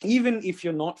 Even if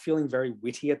you're not feeling very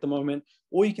witty at the moment,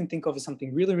 all you can think of is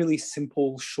something really, really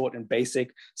simple, short, and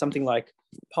basic. Something like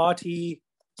party,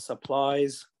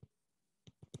 supplies,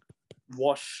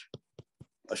 wash,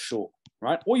 ashore,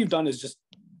 right? All you've done is just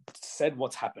said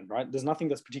what's happened, right? There's nothing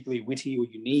that's particularly witty or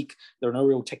unique. There are no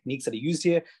real techniques that are used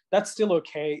here. That's still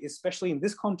okay, especially in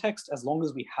this context, as long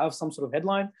as we have some sort of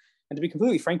headline. And to be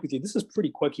completely frank with you, this is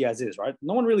pretty quirky as is, right?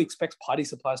 No one really expects party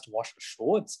supplies to wash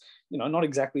ashore. It's not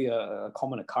exactly a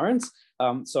common occurrence.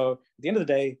 So at the end of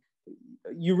the day,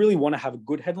 you really want to have a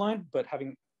good headline, but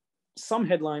having some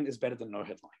headline is better than no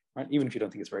headline, right? Even if you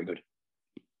don't think it's very good.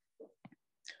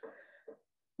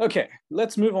 Okay,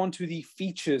 let's move on to the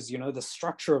features, the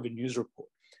structure of a news report.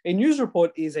 A news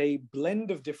report is a blend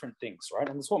of different things, right?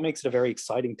 And that's what makes it a very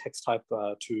exciting text type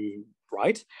to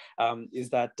write, is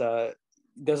that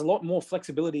there's a lot more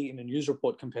flexibility in a news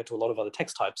report compared to a lot of other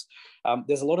text types.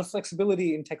 There's a lot of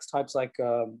flexibility in text types like,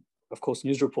 of course,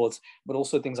 news reports, but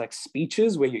also things like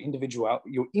speeches, where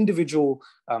your individual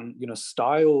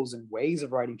styles and ways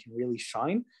of writing can really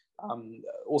shine.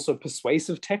 Also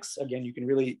persuasive text, again, you can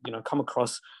really come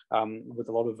across with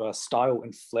a lot of style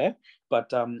and flair. But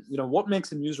what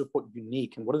makes a news report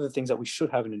unique, and what are the things that we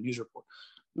should have in a news report?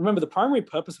 Remember, the primary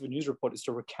purpose of a news report is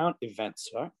to recount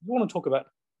events, right? You want to talk about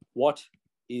what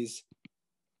is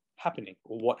happening,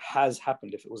 or what has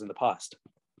happened if it was in the past.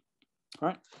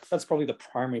 Right? That's probably the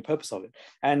primary purpose of it.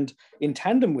 And in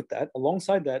tandem with that,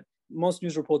 alongside that, most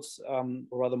news reports, or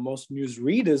rather most news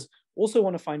readers, also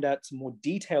want to find out some more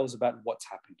details about what's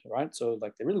happened, right? So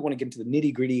they really want to get into the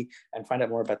nitty gritty and find out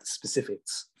more about the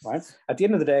specifics, right? At the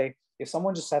end of the day, if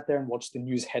someone just sat there and watched the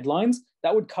news headlines,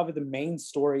 that would cover the main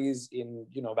stories in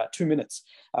about 2 minutes.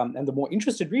 And the more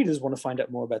interested readers want to find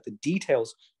out more about the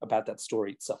details about that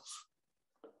story itself,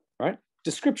 right?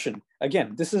 Description.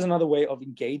 Again, this is another way of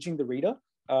engaging the reader.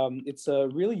 It's a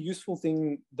really useful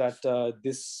thing that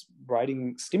this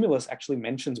writing stimulus actually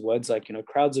mentions words like,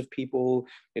 crowds of people.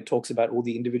 It talks about all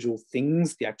the individual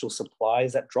things, the actual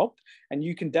supplies that dropped. And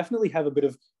you can definitely have a bit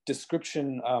of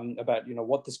description about,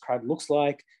 what this crowd looks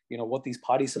like, what these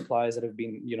party supplies that have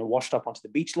been, washed up onto the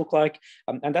beach look like.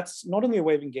 And that's not only a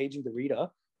way of engaging the reader,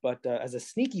 but as a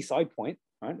sneaky side point,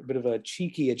 right, a bit of a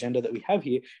cheeky agenda that we have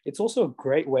here, it's also a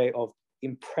great way of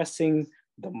impressing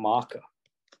the marker.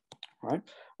 Right?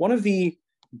 One of the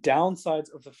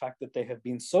downsides of the fact that they have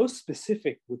been so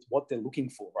specific with what they're looking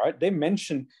for, right? They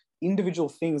mention individual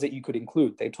things that you could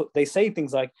include. They say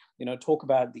things like, talk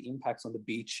about the impacts on the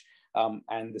beach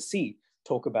and the sea.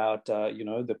 Talk about,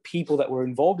 the people that were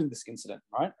involved in this incident,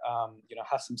 right?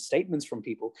 Have some statements from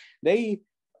people. They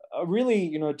are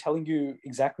really, telling you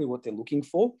exactly what they're looking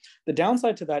for. The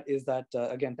downside to that is that,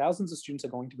 again, thousands of students are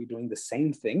going to be doing the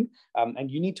same thing, and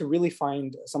you need to really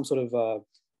find some sort of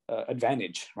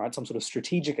advantage, right? Some sort of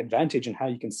strategic advantage in how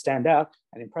you can stand out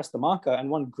and impress the marker. And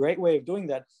one great way of doing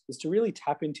that is to really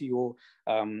tap into your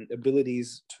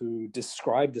abilities to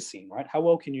describe the scene, right? How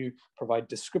well can you provide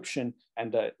description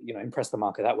and impress the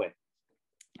marker that way?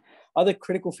 Other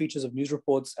critical features of news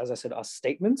reports, as I said, are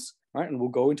statements, right? And we'll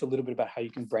go into a little bit about how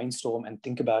you can brainstorm and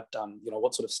think about,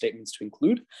 what sort of statements to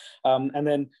include. And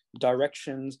then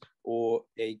directions or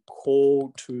a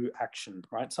call to action,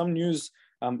 right? Some news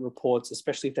reports,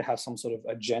 especially if they have some sort of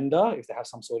agenda, if they have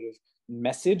some sort of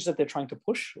message that they're trying to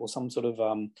push or some sort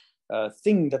of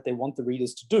thing that they want the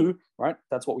readers to do, right?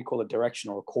 That's what we call a direction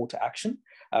or a call to action.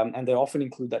 And they often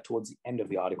include that towards the end of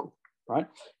the article. Right?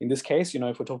 In this case,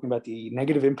 if we're talking about the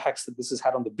negative impacts that this has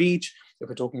had on the beach, if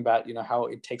we're talking about, how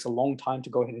it takes a long time to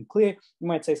go ahead and clear, you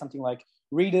might say something like,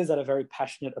 readers that are very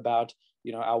passionate about,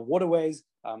 our waterways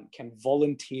can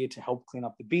volunteer to help clean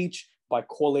up the beach by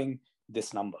calling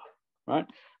this number, right?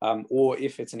 Or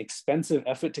if it's an expensive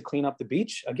effort to clean up the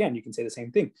beach, again, you can say the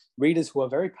same thing. Readers who are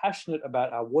very passionate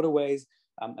about our waterways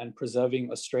and preserving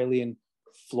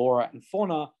flora and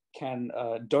fauna can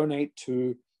donate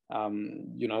to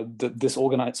this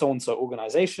so-and-so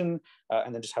organization,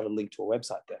 and then just have a link to a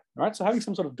website there. All right. So having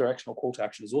some sort of directional call to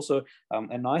action is also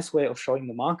a nice way of showing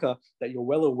the marker that you're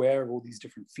well aware of all these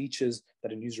different features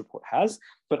that a news report has.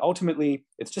 But ultimately,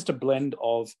 it's just a blend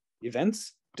of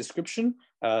events, description,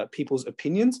 people's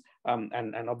opinions,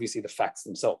 and obviously the facts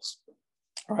themselves.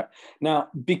 All right. Now,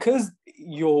 because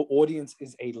your audience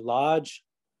is a large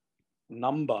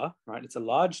number, right? It's a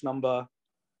large number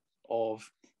of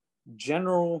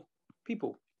general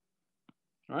people,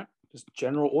 right? Just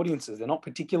general audiences. They're not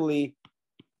particularly,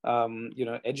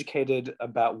 educated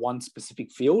about one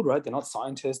specific field, right? They're not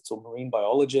scientists or marine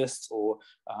biologists or,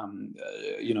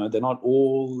 they're not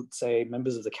all, say,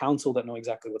 members of the council that know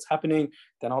exactly what's happening.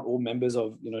 They're not all members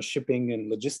of, shipping and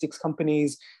logistics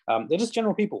companies. They're just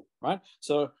general people, right?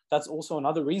 So that's also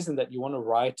another reason that you want to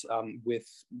write with,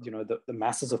 the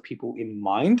masses of people in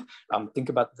mind. Think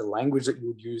about the language that you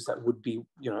would use that would be,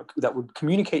 that would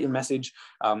communicate your message,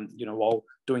 while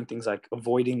doing things like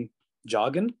avoiding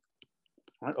jargon.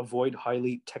 Right? Avoid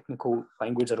highly technical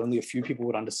language that only a few people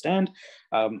would understand.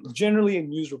 Generally, a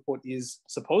news report is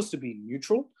supposed to be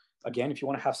neutral. Again, if you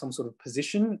want to have some sort of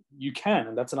position, you can,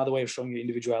 and that's another way of showing your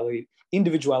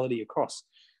individuality across.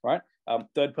 Right?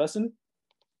 Third person,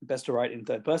 best to write in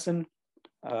third person.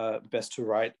 Best to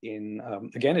write in,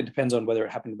 again, it depends on whether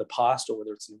it happened in the past or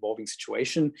whether it's an evolving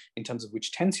situation in terms of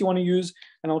which tense you want to use.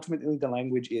 And ultimately, the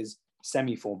language is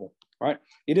semi-formal. Right?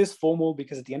 It is formal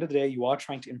because at the end of the day, you are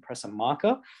trying to impress a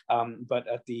marker, but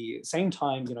at the same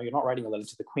time, you're not writing a letter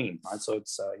to the Queen, right? So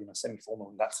it's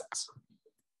semi-formal in that sense.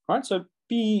 All right, so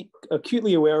be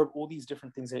acutely aware of all these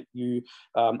different things that you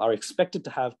are expected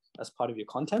to have as part of your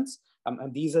contents.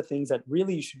 And these are things that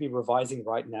really you should be revising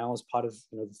right now as part of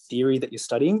the theory that you're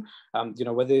studying.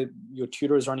 Whether your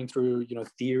tutor is running through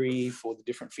theory for the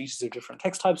different features of different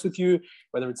text types with you,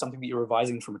 whether it's something that you're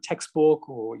revising from a textbook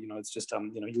or it's just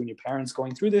you and your parents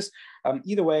going through this.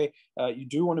 Either way, you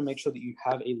do want to make sure that you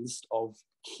have a list of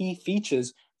key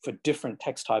features for different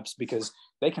text types, because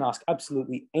they can ask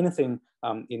absolutely anything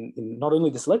in not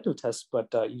only the selective tests, but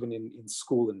even in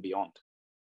school and beyond.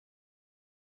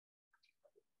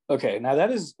 Okay, now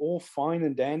that is all fine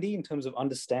and dandy in terms of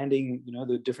understanding,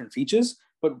 the different features,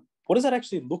 but what does that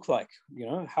actually look like?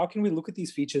 How can we look at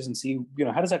these features and see,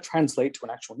 how does that translate to an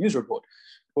actual news report?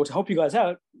 Well, to help you guys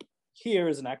out, here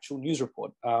is an actual news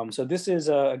report. So this is,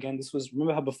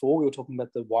 remember how before we were talking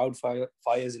about the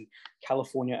wildfires in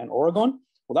California and Oregon?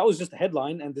 Well, that was just the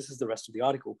headline, and this is the rest of the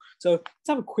article. So let's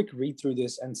have a quick read through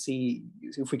this and see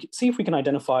if we can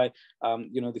identify,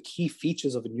 the key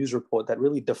features of a news report that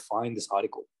really define this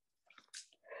article.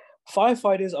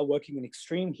 Firefighters are working in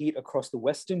extreme heat across the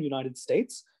western United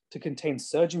States to contain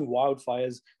surging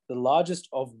wildfires, the largest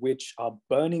of which are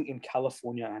burning in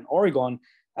California and Oregon,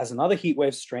 as another heat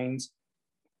wave strains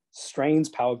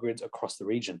power grids across the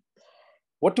region.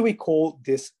 What do we call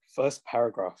this first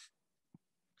paragraph?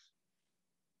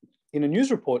 In a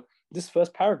news report, this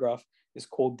first paragraph is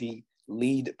called the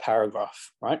lead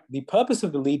paragraph, right? The purpose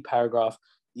of the lead paragraph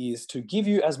is to give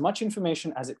you as much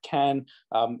information as it can,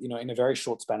 in a very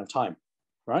short span of time,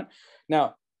 right?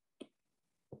 Now,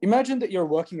 imagine that you're a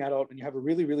working adult and you have a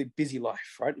really, really busy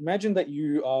life, right? Imagine that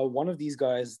you are one of these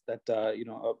guys that,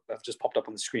 have just popped up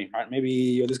on the screen, right? Maybe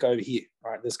you're this guy over here,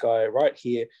 right? This guy right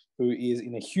here who is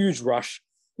in a huge rush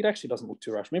it actually doesn't look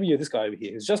too rushed. Maybe you're this guy over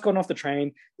here who's just gotten off the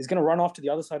train. He's going to run off to the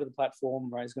other side of the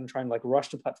platform, right? He's going to try and like rush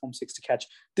to platform 6 to catch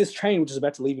this train, which is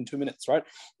about to leave in 2 minutes, right?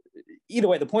 Either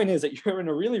way, the point is that you're in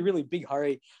a really, really big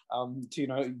hurry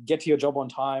to, get to your job on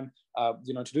time,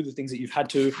 to do the things that you've had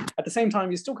to. At the same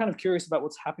time, you're still kind of curious about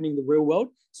what's happening in the real world.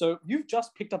 So you've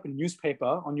just picked up a newspaper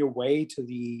on your way to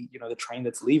the train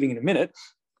that's leaving in a minute,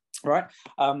 right?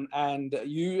 And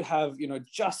you have,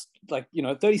 just like,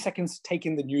 30 seconds to take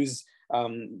in the news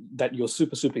that you're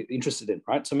super, super interested in,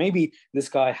 right? So maybe this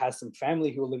guy has some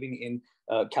family who are living in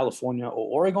California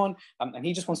or Oregon, and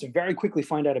he just wants to very quickly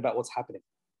find out about what's happening,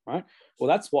 right? Well,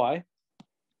 that's why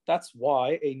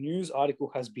a news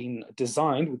article has been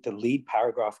designed with the lead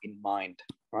paragraph in mind,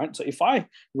 right? So if I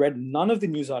read none of the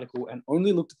news article and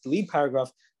only looked at the lead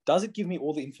paragraph, does it give me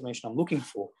all the information I'm looking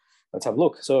for? Let's have a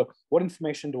look. So what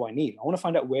information do I need? I want to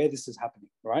find out where this is happening,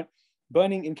 right?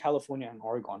 Burning in California and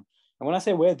Oregon. And when I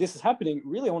say where this is happening,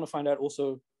 really I want to find out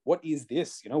also, what is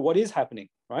this? What is happening,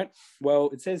 right? Well,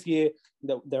 it says here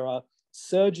that there are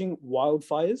surging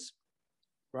wildfires,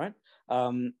 right?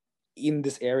 In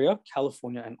this area,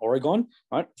 California and Oregon,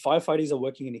 right? Firefighters are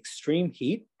working in extreme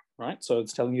heat, right? So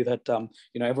it's telling you that,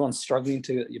 everyone's struggling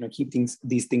to, keep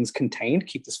these things contained,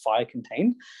 keep this fire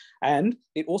contained. And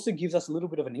it also gives us a little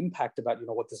bit of an impact about,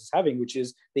 what this is having, which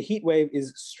is the heat wave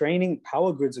is straining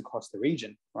power grids across the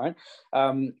region, right?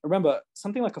 Remember,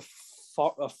 something like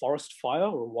a forest fire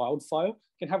or a wildfire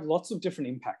can have lots of different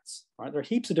impacts, right? There are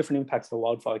heaps of different impacts that a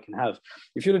wildfire can have.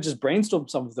 If you were to just brainstorm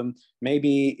some of them,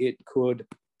 maybe it could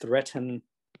threaten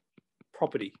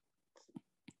property,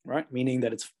 right? Meaning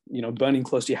that it's, burning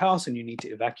close to your house and you need to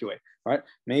evacuate, right?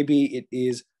 Maybe it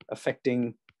is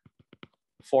affecting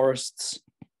forests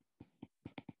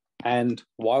and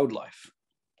wildlife,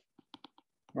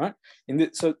 right?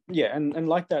 And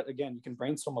like that, again, you can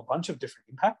brainstorm a bunch of different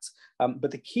impacts, but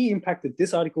the key impact that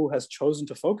this article has chosen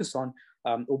to focus on,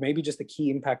 or maybe just the key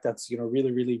impact that's,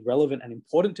 really, really relevant and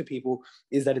important to people,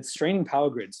 is that it's straining power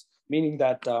grids, meaning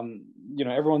that,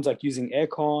 everyone's like using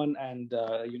aircon and,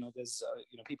 there's,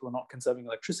 people are not conserving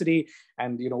electricity,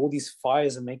 and, all these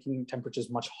fires are making temperatures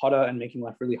much hotter and making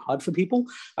life really hard for people.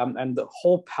 And the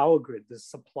whole power grid, the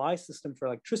supply system for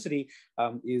electricity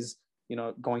is,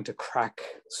 going to crack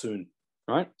soon,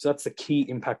 right? So that's the key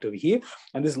impact over here.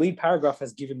 And this lead paragraph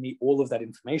has given me all of that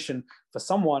information for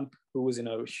someone who was in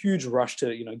a huge rush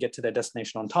to, get to their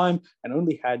destination on time and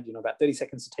only had, about 30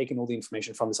 seconds to take in all the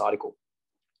information from this article.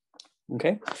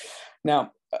 Okay.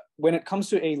 Now, when it comes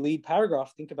to a lead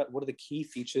paragraph, think about what are the key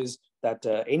features that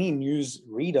any news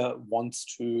reader wants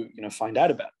to, find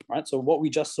out about, right? So what we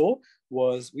just saw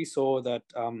was we saw that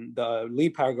the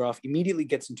lead paragraph immediately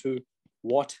gets into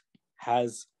what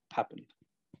has happened.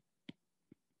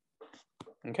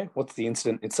 Okay, what's the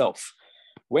incident itself?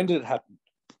 When did it happen?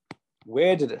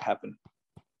 Where did it happen?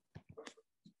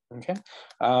 Okay,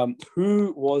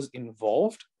 who was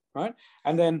involved, right?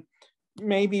 And then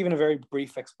maybe even a very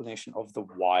brief explanation of the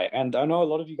why. And I know a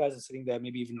lot of you guys are sitting there,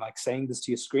 maybe even like saying this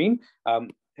to your screen.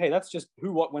 Hey, that's just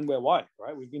who, what, when, where, why,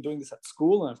 right? We've been doing this at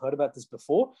school and I've heard about this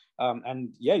before.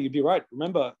 And yeah, you'd be right.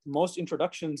 Remember, most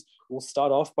introductions will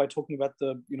start off by talking about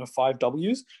the 5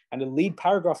 W's, and the lead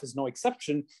paragraph is no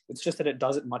exception. It's just that it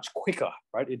does it much quicker,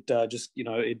 right? It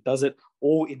it does it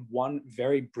all in one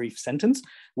very brief sentence.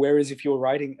 Whereas if you're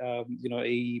writing,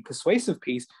 a persuasive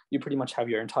piece, you pretty much have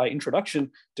your entire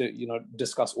introduction to,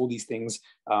 discuss all these things.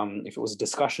 If it was a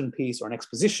discussion piece or an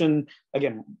exposition,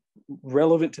 again,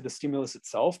 relevant to the stimulus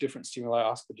itself, different stimuli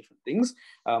ask for different things.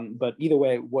 But either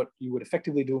way, what you would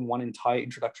effectively do in one entire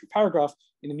introductory paragraph,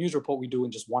 in a news report, we do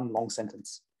in just one long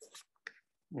sentence.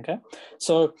 Okay,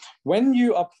 so when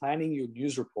you are planning your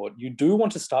news report, you do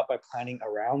want to start by planning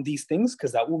around these things,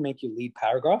 because that will make your lead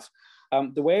paragraph.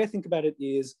 The way I think about it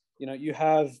is, you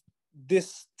have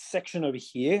this section over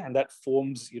here, and that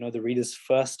forms, the reader's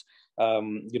first,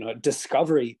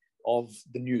 discovery of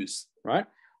the news, right?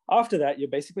 After that, you're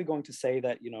basically going to say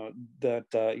that,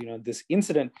 this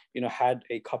incident, had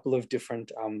a couple of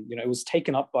different, it was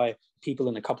taken up by people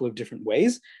in a couple of different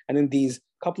ways. And in these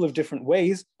couple of different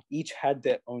ways, each had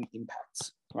their own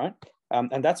impacts, right?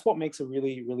 And that's what makes a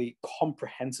really, really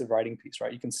comprehensive writing piece,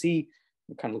 right? You can see,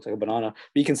 it kind of looks like a banana,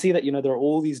 but you can see that, there are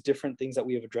all these different things that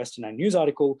we have addressed in our news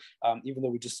article, even though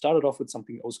we just started off with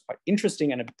something that was quite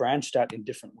interesting and it branched out in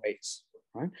different ways,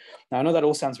 right? Now, I know that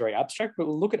all sounds very abstract, but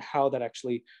we'll look at how that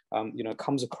actually,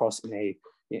 comes across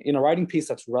in a writing piece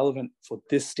that's relevant for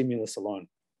this stimulus alone.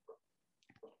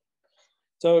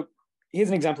 So here's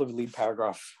an example of a lead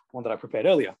paragraph, one that I prepared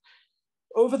earlier.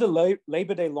 Over the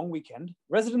Labor Day long weekend,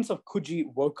 residents of Coogee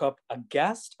woke up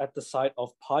aghast at the sight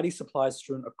of party supplies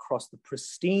strewn across the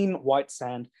pristine white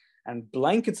sand and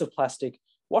blankets of plastic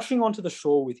washing onto the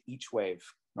shore with each wave.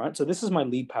 Right, so this is my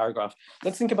lead paragraph.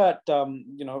 Let's think about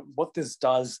what this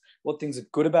does, what things are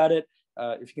good about it.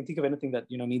 If you can think of anything that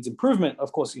needs improvement,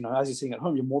 of course, as you're sitting at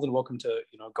home, you're more than welcome to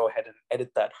go ahead and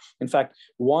edit that. In fact,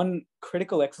 one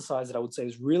critical exercise that I would say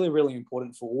is really, really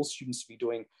important for all students to be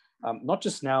doing, not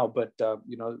just now, but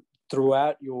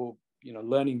throughout your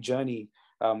learning journey,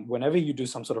 whenever you do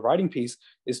some sort of writing piece,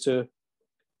 is to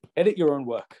edit your own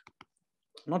work.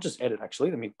 Not just edit, actually.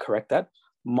 Let me correct that.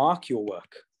 Mark your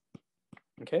work.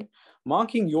 Okay,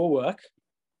 marking your work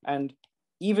and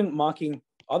even marking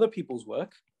other people's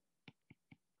work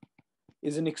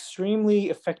is an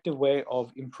extremely effective way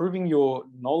of improving your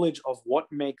knowledge of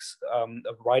what makes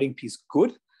a writing piece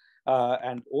good,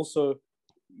 and also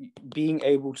being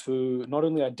able to not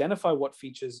only identify what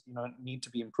features need to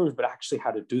be improved, but actually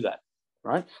how to do that.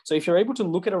 Right. So if you're able to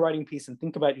look at a writing piece and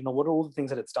think about, what are all the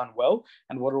things that it's done well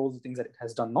and what are all the things that it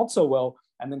has done not so well,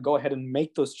 and then go ahead and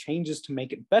make those changes to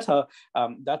make it better,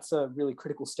 that's a really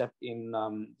critical step in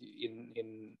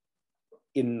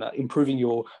improving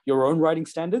your own writing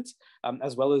standards,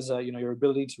 as well as your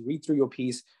ability to read through your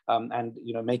piece and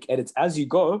make edits as you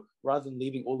go, rather than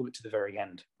leaving all of it to the very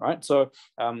end. Right. So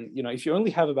if you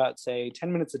only have about, say,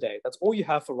 10 minutes a day, that's all you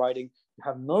have for writing. You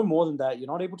have no more than that.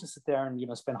 You're not able to sit there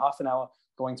and spend half an hour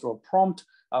going through a prompt.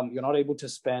 You're not able to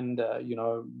spend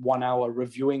 1 hour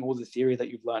reviewing all the theory that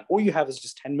you've learned. All you have is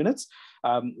just 10 minutes.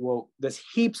 Well, there's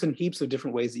heaps and heaps of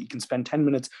different ways that you can spend 10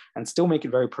 minutes and still make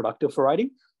it very productive for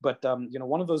writing. But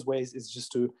one of those ways is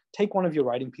just to take one of your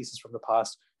writing pieces from the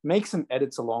past, make some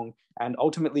edits along, and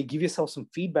ultimately give yourself some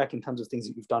feedback in terms of things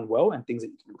that you've done well and things that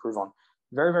you can improve on.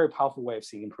 Very, very powerful way of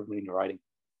seeing improvement in your writing.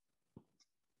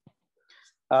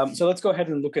 So let's go ahead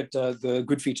and look at the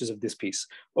good features of this piece.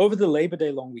 Over the Labor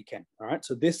Day long weekend, all right?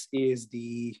 So this is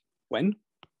the when?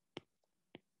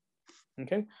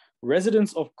 Okay,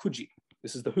 residents of Coogee.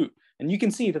 This is the who. And you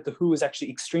can see that the who is actually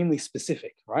extremely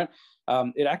specific, right?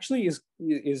 It actually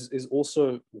is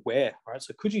also where, right?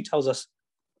 So Coogee tells us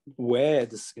where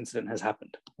this incident has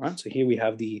happened, right? So here we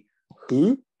have the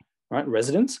who, right,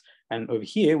 residents, and over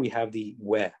here we have the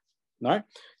where, right?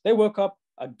 They woke up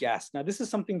aghast. Now, this is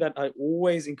something that I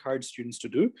always encourage students to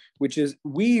do, which is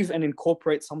weave and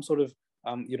incorporate some sort of,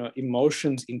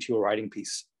 emotions into your writing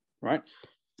piece, right?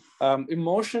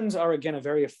 Emotions are, again, a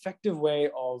very effective way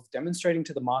of demonstrating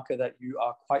to the marker that you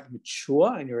are quite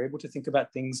mature and you're able to think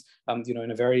about things,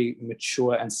 in a very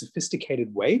mature and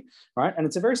sophisticated way, right? And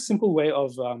it's a very simple way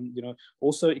of,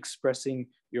 also expressing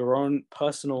your own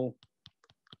personal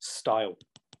style.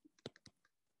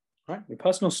 Right? Your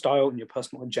personal style and your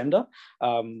personal agenda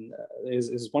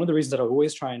is one of the reasons that I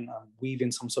always try and weave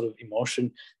in some sort of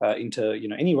emotion into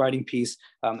any writing piece.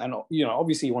 And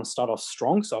obviously you want to start off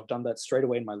strong, so I've done that straight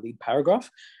away in my lead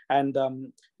paragraph. And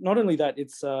not only that,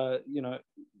 it's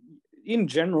in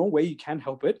general, where you can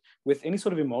help it with any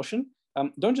sort of emotion,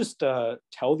 don't just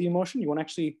tell the emotion. You want to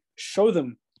actually show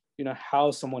them,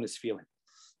 how someone is feeling.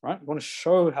 Right? You want to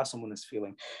show how someone is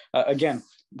feeling. Again,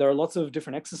 there are lots of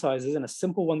different exercises, and a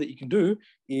simple one that you can do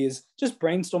is just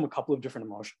brainstorm a couple of different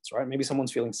emotions, right? Maybe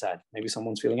someone's feeling sad. Maybe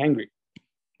someone's feeling angry.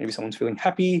 Maybe someone's feeling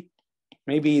happy.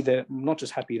 Maybe they're not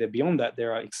just happy, they're beyond that.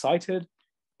 They're excited.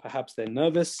 Perhaps they're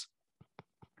nervous.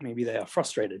 Maybe they are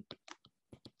frustrated.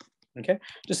 Okay,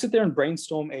 just sit there and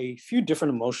brainstorm a few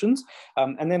different emotions,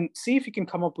 and then see if you can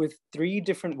come up with 3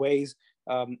 different ways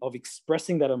of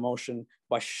expressing that emotion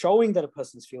by showing that a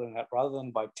person's feeling that, rather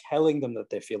than by telling them that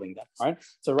they're feeling that, right?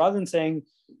 So rather than saying,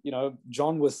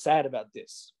 John was sad about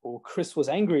this, or Chris was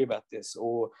angry about this,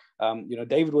 or,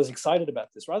 David was excited about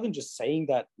this, rather than just saying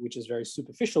that, which is very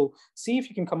superficial, see if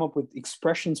you can come up with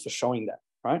expressions for showing that,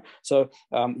 right? So,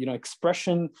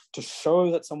 expression to show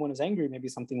that someone is angry, maybe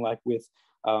something like with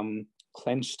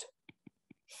clenched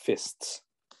fists.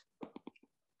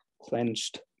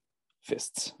 Clenched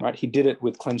fists, right? He did it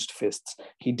with clenched fists.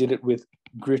 He did it with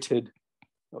gritted,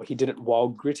 or he did it while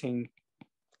gritting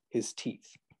his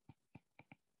teeth,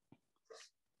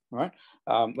 right?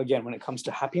 Again, when it comes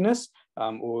to happiness,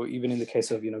 or even in the case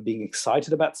of, being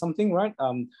excited about something, right?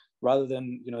 Rather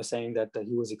than, saying that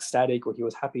he was ecstatic or he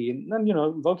was happy. And then,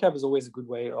 vocab is always a good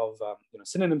way of,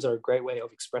 synonyms are a great way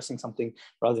of expressing something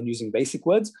rather than using basic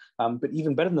words. But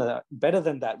even better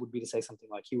than that would be to say something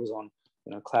like he was on,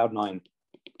 cloud 9,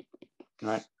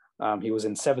 right? He was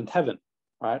in 7th heaven,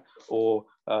 right? Or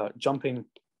jumping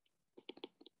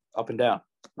up and down,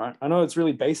 right? I know it's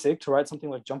really basic to write something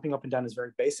like jumping up and down is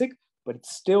very basic, but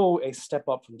it's still a step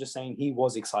up from just saying he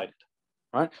was excited,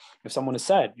 right? If someone is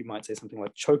sad, you might say something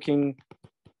like choking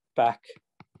back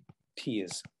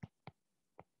tears,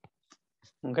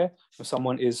 okay? If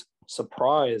someone is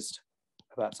surprised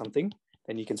about something,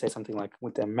 then you can say something like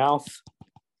with their mouth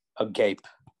agape,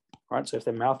 right? So if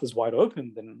their mouth is wide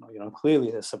open, then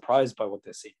clearly they're surprised by what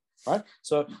they're seeing, right?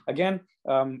 So again,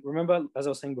 remember, as I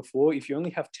was saying before, if you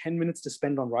only have 10 minutes to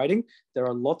spend on writing, there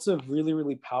are lots of really,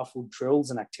 really powerful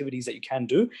drills and activities that you can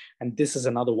do. And this is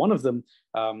another one of them.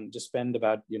 Just spend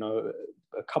about,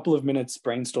 a couple of minutes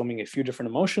brainstorming a few different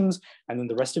emotions, and then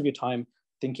the rest of your time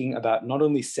thinking about not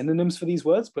only synonyms for these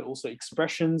words, but also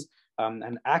expressions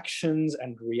and actions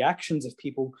and reactions of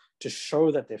people to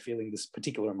show that they're feeling this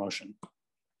particular emotion.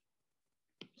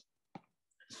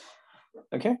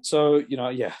 Okay, so,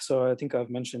 so I think I've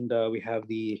mentioned we have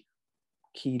the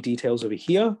key details over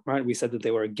here, right? We said that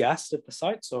they were aghast at the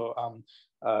sight. So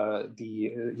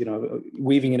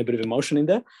weaving in a bit of emotion in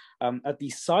there. At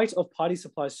the sight of party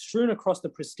supplies strewn across the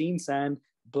pristine sand,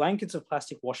 blankets of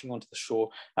plastic washing onto the shore.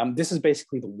 This is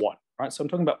basically the what, right? So I'm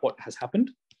talking about what has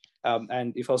happened.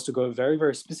 And if I was to go very,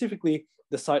 very specifically,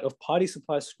 the sight of party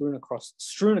supplies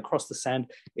strewn across the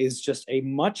sand is just a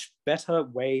much better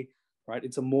way, right?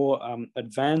 It's a more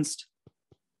advanced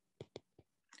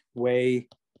way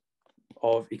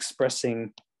of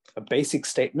expressing a basic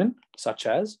statement, such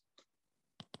as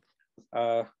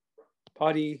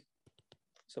party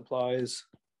supplies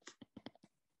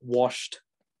washed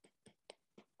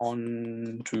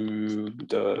onto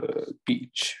the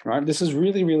beach, right? This is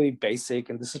really, really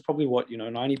basic, and this is probably what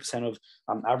 90% of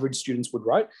average students would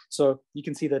write. So you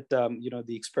can see that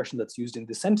the expression that's used in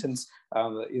this sentence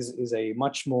is a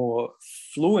much more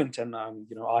fluent and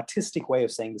artistic way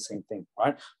of saying the same thing,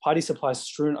 right? Party supplies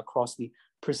strewn across the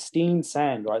pristine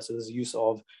sand, right? So there's a use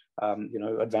of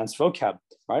advanced vocab,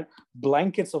 right?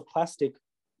 Blankets of plastic.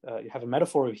 You have a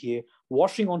metaphor over here,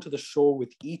 washing onto the shore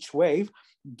with each wave,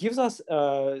 gives us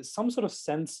some sort of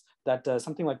sense that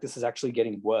something like this is actually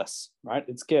getting worse, right?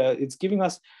 It's giving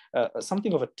us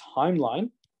something of a timeline,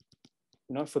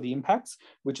 for the impacts,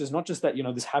 which is not just that,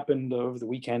 this happened over the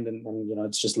weekend and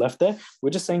it's just left there. We're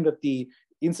just saying that the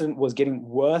incident was getting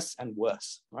worse and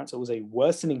worse, right? So it was a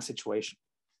worsening situation.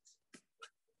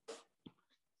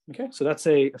 Okay, so that's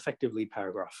a effective lead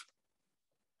paragraph.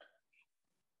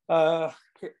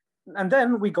 And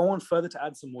then we go on further to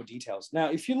add some more details. Now,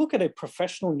 if you look at a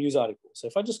professional news article, so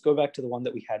if I just go back to the one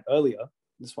that we had earlier,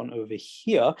 this one over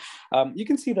here, you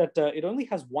can see that it only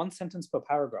has one sentence per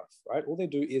paragraph, right? All they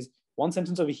do is one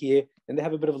sentence over here, then they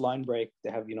have a bit of a line break,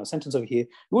 they have, a sentence over here.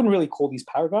 We wouldn't really call these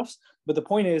paragraphs, but the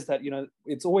point is that,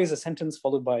 it's always a sentence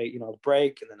followed by, a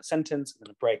break, and then a sentence, and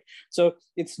then a break. So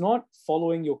it's not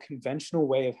following your conventional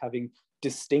way of having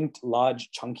distinct,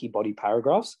 large, chunky body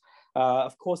paragraphs.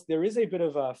 Of course, there is a bit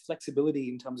of flexibility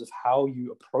in terms of how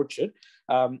you approach it.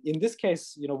 In this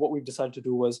case, what we've decided to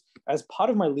do was, as part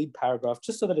of my lead paragraph,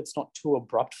 just so that it's not too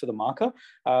abrupt for the marker,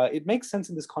 it makes sense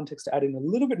in this context to add in a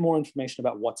little bit more information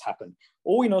about what's happened.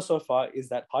 All we know so far is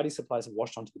that party supplies have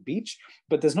washed onto the beach,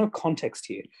 but there's no context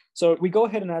here. So we go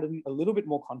ahead and add in a little bit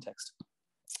more context.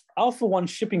 Alpha One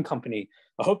Shipping Company.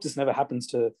 I hope this never happens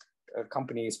to a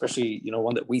company, especially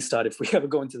one that we start if we ever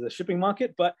go into the shipping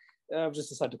market, but I've just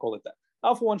decided to call it that.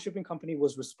 Alpha One Shipping Company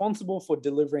was responsible for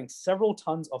delivering several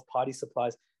tons of party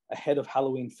supplies ahead of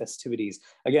Halloween festivities.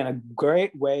 Again, a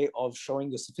great way of showing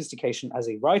your sophistication as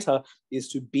a writer is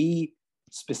to be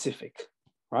specific,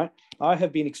 right? I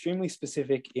have been extremely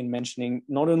specific in mentioning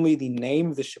not only the name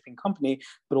of the shipping company,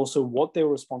 but also what they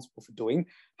were responsible for doing,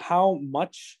 how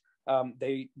much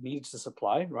they needed to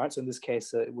supply, right? So in this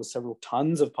case, it was several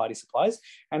tons of party supplies,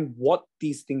 and what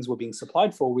these things were being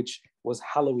supplied for, which was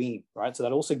Halloween, right? So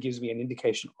that also gives me an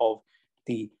indication of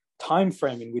the time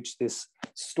frame in which this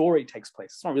story takes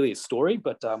place. It's not really a story,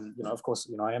 but of course,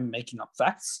 I am making up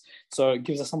facts, so it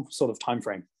gives us some sort of time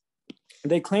frame.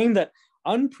 They claim that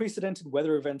unprecedented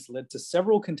weather events led to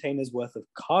several containers worth of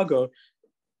cargo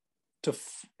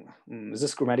is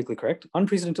this grammatically correct?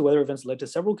 Unprecedented weather events led to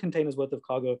several containers worth of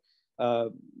cargo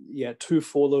to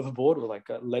fall overboard, or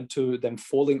led to them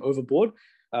falling overboard.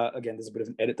 Again, there's a bit of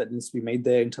an edit that needs to be made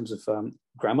there in terms of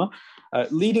grammar,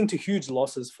 leading to huge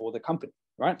losses for the company,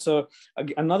 right? So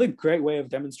another great way of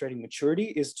demonstrating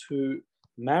maturity is to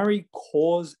marry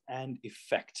cause and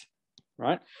effect,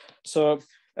 right? So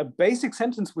a basic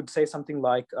sentence would say something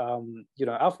like,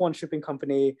 Alpha One Shipping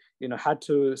Company, had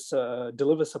to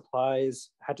deliver supplies,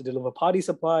 had to deliver party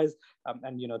supplies,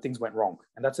 and things went wrong.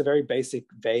 And that's a very basic,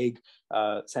 vague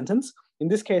sentence. In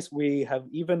this case, we have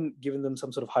even given them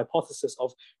some sort of hypothesis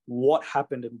of what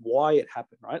happened and why it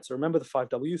happened, right? So remember the 5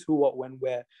 W's: who, what, when,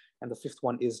 where, and the fifth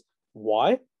one is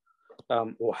why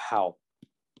or how.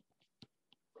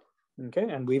 Okay,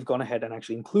 and we've gone ahead and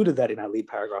actually included that in our lead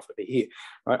paragraph over here,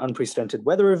 right? Unprecedented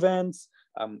weather events,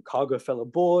 cargo fell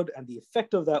aboard, and the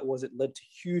effect of that was it led to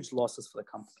huge losses for the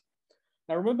company.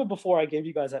 Now, remember before I gave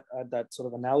you guys that sort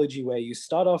of analogy where you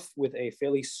start off with a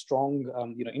fairly strong,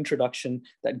 introduction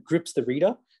that grips the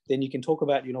reader. Then you can talk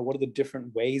about, what are the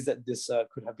different ways that this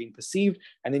could have been perceived,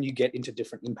 and then you get into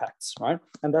different impacts, right?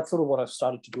 And that's sort of what I've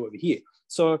started to do over here.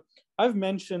 So I've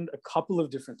mentioned a couple of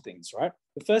different things, right?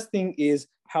 The first thing is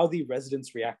how the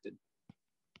residents reacted.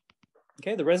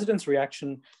 Okay, the residents'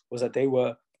 reaction was that they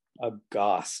were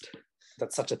aghast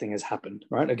that such a thing has happened,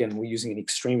 right? Again, we're using an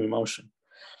extreme emotion.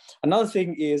 Another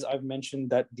thing is I've mentioned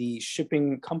that the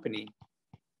shipping company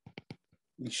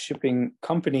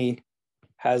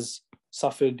has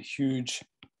suffered huge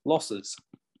losses.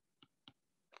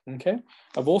 Okay,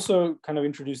 I've also kind of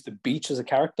introduced the beach as a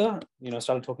character,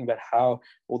 started talking about how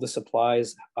all the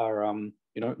supplies are,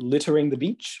 littering the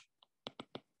beach,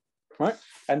 right?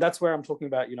 And that's where I'm talking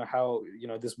about, how,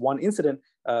 this one incident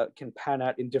can pan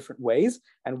out in different ways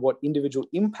and what individual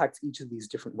impacts each of these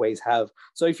different ways have.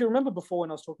 So if you remember before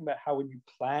when I was talking about how when you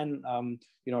plan,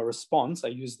 a response, I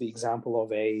used the example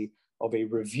of a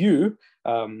review,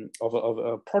 of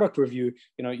a product review,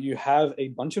 you have a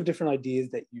bunch of different ideas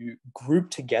that you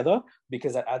group together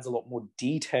because that adds a lot more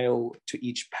detail to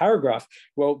each paragraph.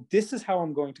 Well, this is how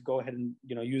I'm going to go ahead and,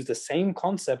 use the same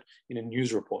concept in a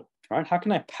news report. Right? How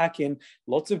can I pack in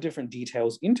lots of different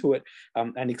details into it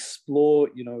and explore,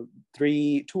 2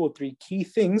 or 3 key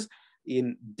things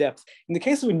in depth? In the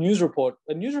case of a news report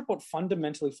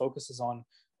fundamentally focuses on,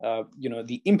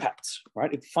 the impacts,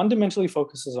 right? It fundamentally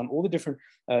focuses on all the different,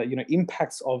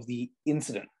 impacts of the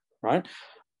incident, right?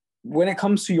 When it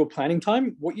comes to your planning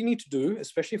time, what you need to do,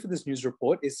 especially for this news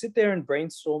report, is sit there and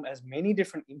brainstorm as many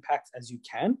different impacts as you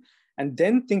can, and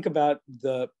then think about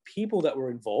the people that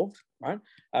were involved, right?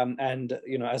 And,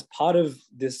 as part of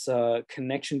this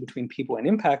connection between people and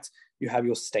impacts, you have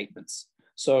your statements.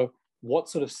 So what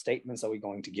sort of statements are we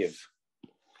going to give?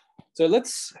 So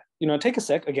let's, take a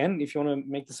sec. Again, if you want to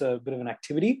make this a bit of an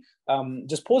activity,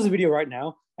 just pause the video right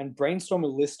now and brainstorm a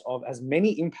list of as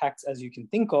many impacts as you can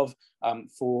think of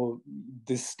for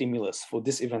this stimulus, for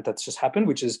this event that's just happened,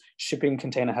 which is shipping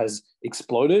container has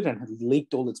exploded and has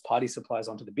leaked all its party supplies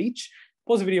onto the beach.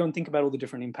 Pause the video and think about all the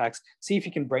different impacts. See if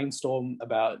you can brainstorm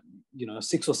about,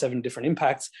 6 or 7 different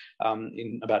impacts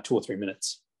in about 2 or 3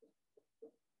 minutes.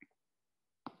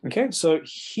 Okay, so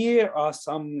here are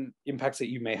some impacts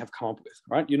that you may have come up with,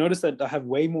 right? You notice that I have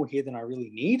way more here than I really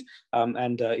need.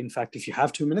 In fact, if you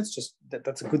have 2 minutes, just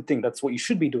that's a good thing. That's what you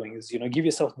should be doing is, give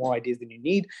yourself more ideas than you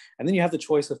need. And then you have the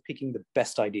choice of picking the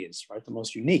best ideas, right? The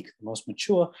most unique, the most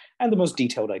mature, and the most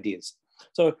detailed ideas.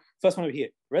 So first one over here,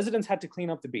 residents had to clean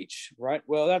up the beach, right?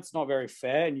 Well, that's not very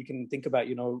fair. And you can think about,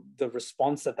 the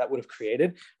response that would have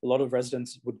created. A lot of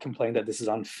residents would complain that this is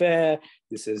unfair.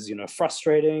 This is,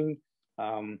 frustrating.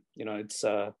 It's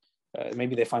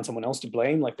maybe they find someone else to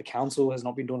blame, like the council has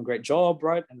not been doing a great job,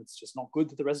 right? And it's just not good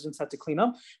that the residents had to clean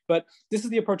up. But this is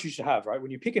the approach you should have, right?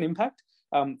 When you pick an impact,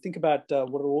 think about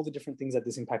what are all the different things that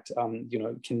this impact,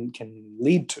 can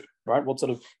lead to, right? What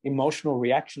sort of emotional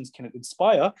reactions can it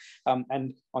inspire?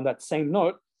 And on that same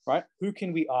note, right, who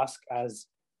can we ask as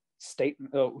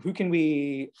statement? Who can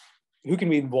we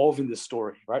involve in this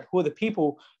story, right? Who are the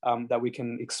people that we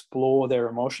can explore their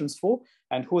emotions for,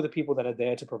 and who are the people that are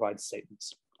there to provide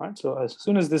statements, right? So as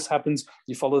soon as this happens,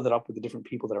 you follow that up with the different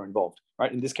people that are involved,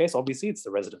 right? In this case, obviously, it's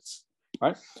the residents,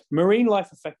 right? Marine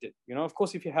life affected. Of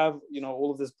course, if you have,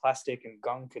 all of this plastic and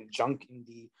gunk and junk in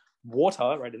the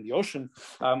water, right, in the ocean,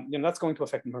 that's going to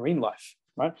affect marine life,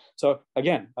 right? So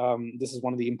again, this is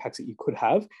one of the impacts that you could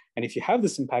have. And if you have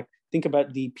this impact, think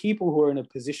about the people who are in a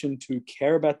position to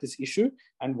care about this issue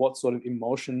and what sort of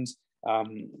emotions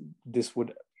this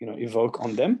would, evoke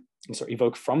from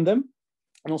them.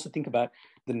 And also think about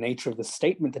the nature of the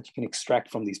statement that you can extract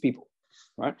from these people,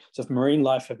 right? So if marine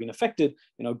life have been affected,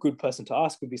 a good person to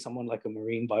ask would be someone like a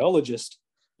marine biologist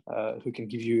who can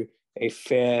give you a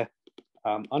fair,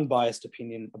 unbiased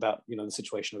opinion about, the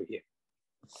situation over here.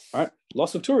 Right?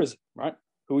 Loss of tourism, right?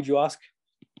 Who would you ask?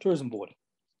 Tourism board,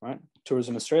 right?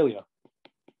 Tourism Australia,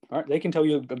 right? They can tell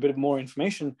you a bit more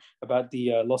information about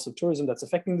the loss of tourism that's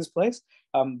affecting this place.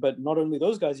 But not only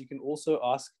those guys, you can also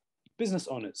ask business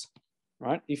owners,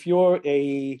 right? If you're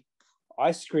a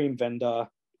ice cream vendor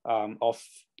off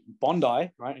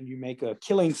Bondi, right, and you make a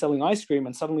killing selling ice cream,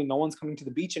 and suddenly no one's coming to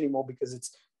the beach anymore because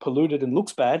it's polluted and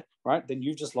looks bad, right? Then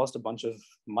you've just lost a bunch of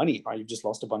money, right? You've just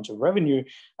lost a bunch of revenue.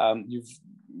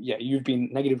 You've been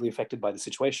negatively affected by the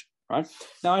situation, right?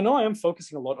 Now, I know I am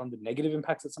focusing a lot on the negative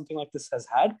impacts that something like this has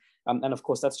had. And of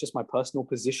course, that's just my personal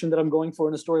position that I'm going for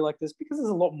in a story like this, because there's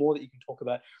a lot more that you can talk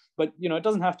about. But, it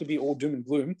doesn't have to be all doom and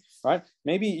gloom, right?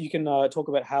 Maybe you can talk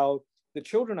about how the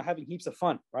children are having heaps of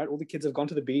fun, right? All the kids have gone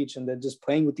to the beach and they're just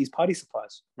playing with these party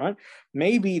supplies, right?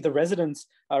 Maybe the residents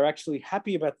are actually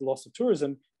happy about the loss of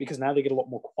tourism because now they get a lot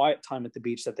more quiet time at the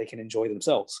beach that they can enjoy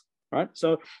themselves, right?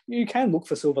 So you can look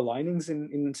for silver linings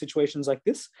in situations like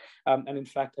this. And in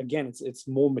fact, again, it's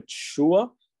more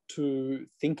mature to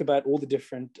think about all the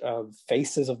different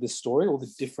faces of this story, all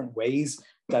the different ways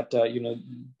that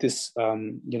this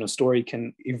story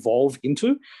can evolve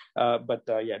into. But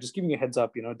yeah, just giving you a heads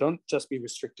up, don't just be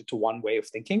restricted to one way of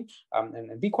thinking,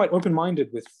 and be quite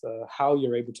open-minded with how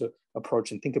you're able to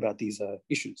approach and think about these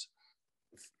issues.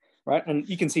 Right, and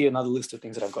you can see another list of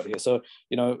things that I've got here. So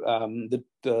the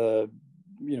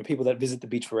people that visit the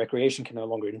beach for recreation can no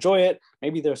longer enjoy it.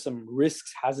 Maybe there's some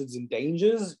risks, hazards, and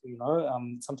dangers.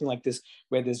 Something like this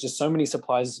where there's just so many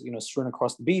supplies strewn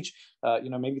across the beach.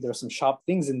 Maybe there are some sharp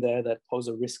things in there that pose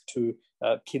a risk to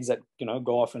kids that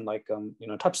go off and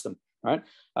touch them. Right?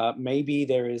 Maybe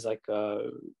there is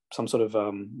some sort of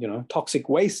toxic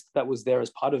waste that was there as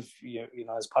part of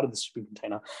as part of the shipping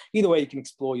container. Either way, you can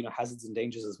explore hazards and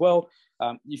dangers as well.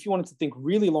 If you wanted to think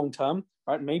really long term,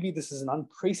 right? Maybe this is an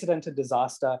unprecedented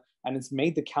disaster and it's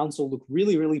made the council look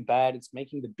really, really bad. It's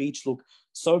making the beach look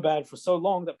so bad for so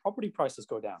long that property prices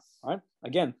go down. Right?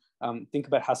 Again, think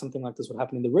about how something like this would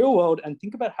happen in the real world, and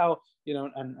think about how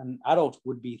an adult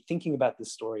would be thinking about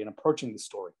this story and approaching this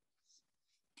story.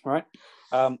 Right,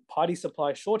 party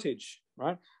supply shortage.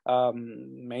 Right,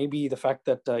 maybe the fact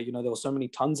that there were so many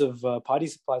tons of party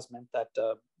supplies meant that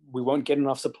we won't get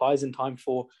enough supplies in time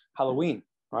for Halloween.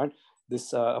 Right,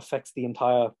 this affects the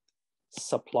entire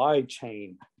supply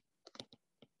chain.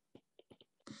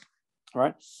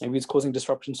 Right, maybe it's causing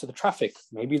disruptions to the traffic.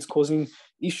 Maybe it's causing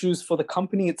issues for the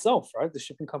company itself. Right, the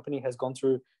shipping company has gone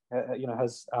through,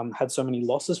 has had so many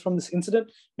losses from this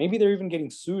incident. Maybe they're even getting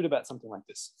sued about something like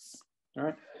this. All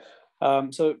right.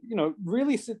 So,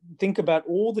 really think about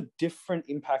all the different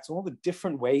impacts, all the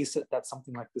different ways that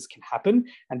something like this can happen.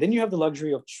 And then you have the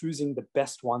luxury of choosing the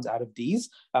best ones out of these.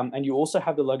 And you also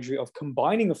have the luxury of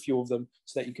combining a few of them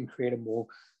so that you can create a more,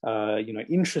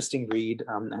 interesting read,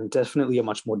 and definitely a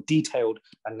much more detailed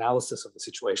analysis of the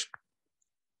situation.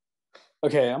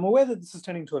 Okay, I'm aware that this is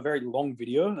turning into a very long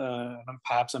video.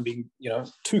 Perhaps I'm being,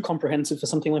 too comprehensive for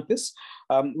something like this.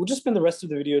 We'll just spend the rest of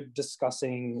the video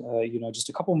discussing, just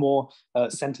a couple more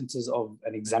sentences of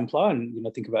an exemplar, and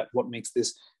think about what makes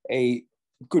this a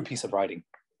good piece of writing.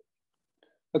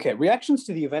 Okay, reactions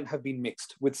to the event have been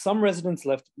mixed, with some residents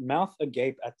left mouth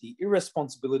agape at the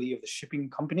irresponsibility of the shipping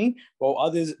company, while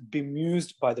others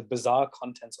bemused by the bizarre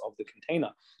contents of the container.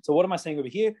 So what am I saying over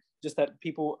here? Just that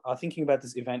people are thinking about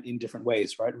this event in different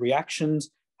ways, right?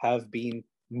 Reactions have been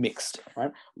mixed,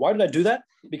 right? Why did I do that?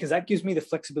 Because that gives me the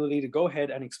flexibility to go ahead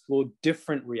and explore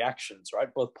different reactions,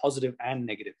 right? Both positive and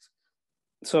negative.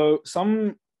 So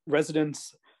some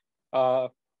residents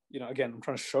again, I'm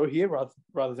trying to show here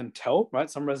rather than tell, right?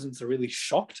 Some residents are really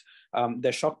shocked.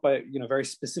 They're shocked by, very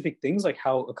specific things like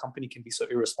how a company can be so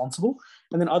irresponsible.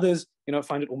 And then others,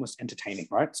 find it almost entertaining,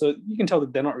 right? So you can tell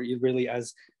that they're not really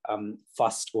as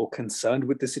fussed or concerned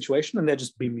with the situation, and they're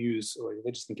just bemused, or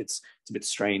they just think it's a bit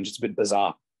strange, it's a bit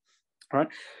bizarre, right?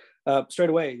 Straight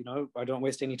away, I don't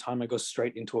waste any time. I go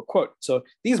straight into a quote. So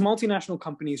these multinational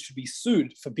companies should be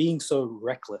sued for being so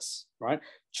reckless, right?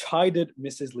 Chided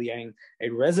Mrs. Liang, a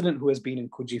resident who has been in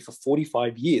Coogee for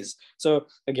 45 years. So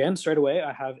again, straight away,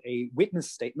 I have a witness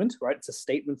statement, right? It's a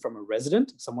statement from a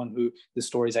resident, someone who the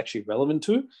story is actually relevant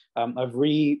to. I've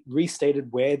restated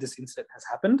where this incident has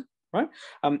happened, right?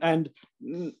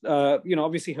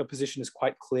 Obviously her position is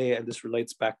quite clear, and this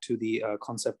relates back to the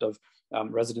concept of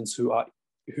residents who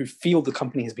feel the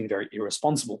company has been very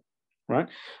irresponsible, right?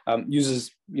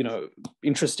 Uses,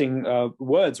 interesting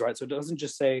words, right? So it doesn't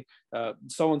just say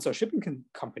so-and-so shipping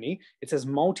company, it says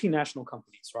multinational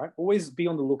companies, right? Always be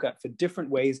on the lookout for different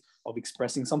ways of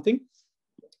expressing something,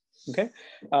 okay?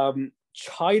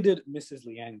 Chided Mrs.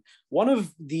 Liang. One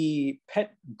of the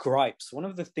pet gripes, one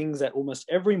of the things that almost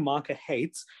every marker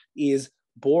hates is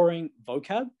boring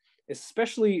vocab,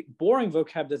 especially boring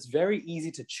vocab that's very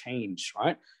easy to change,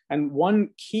 right? And one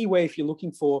key way, if you're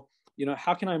looking for,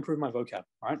 how can I improve my vocab,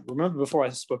 right? Remember before I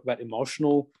spoke about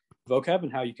emotional vocab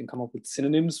and how you can come up with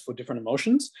synonyms for different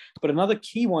emotions. But another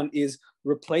key one is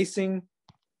replacing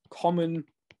common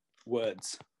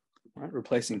words, right?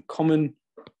 Replacing common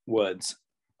words,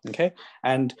 okay?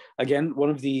 And again, one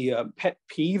of the pet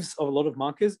peeves of a lot of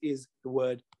markers is the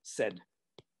word said,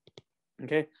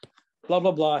 okay? Blah,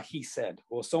 blah, blah, he said,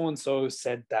 or so-and-so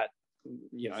said that,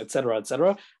 et cetera, et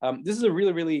cetera. This is a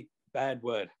really, really bad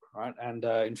word, right? And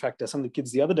in fact, some of the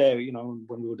kids the other day,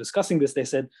 when we were discussing this, they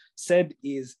said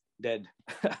is dead.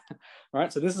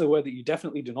 Right? So this is a word that you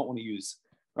definitely do not want to use,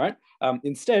 right?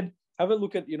 Instead, have a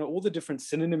look at, all the different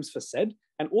synonyms for said,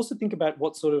 and also think about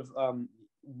what sort of,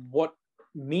 what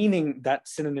meaning that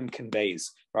synonym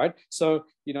conveys, right? So,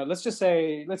 let's just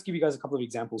say, let's give you guys a couple of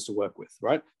examples to work with,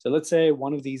 right? So let's say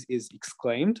one of these is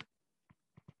exclaimed.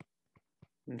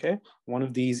 Okay. One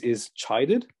of these is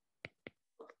chided.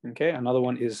 Okay. Another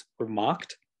one is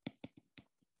remarked,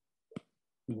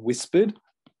 whispered,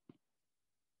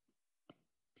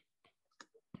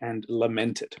 and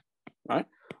lamented, right?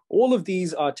 All of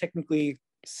these are technically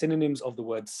synonyms of the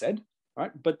word said,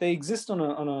 right? But they exist on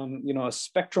a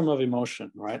spectrum of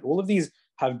emotion, right? All of these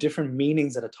have different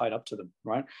meanings that are tied up to them,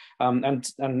 right?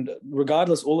 And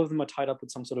regardless, all of them are tied up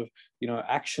with some sort of,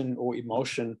 action or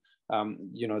emotion,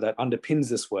 that underpins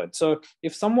this word. So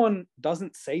if someone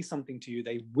doesn't say something to you,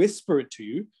 they whisper it to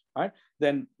you, right?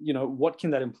 Then, what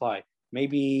can that imply?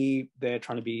 Maybe they're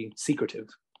trying to be secretive.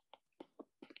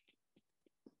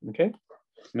 Okay.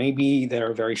 Maybe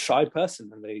they're a very shy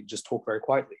person and they just talk very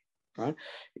quietly, right?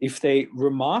 If they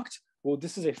remarked, well,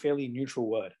 this is a fairly neutral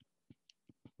word,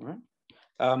 right?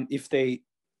 If they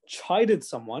chided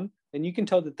someone, then you can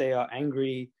tell that they are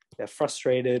angry, they're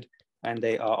frustrated, and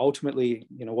they are ultimately,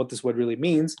 what this word really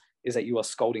means is that you are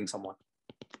scolding someone.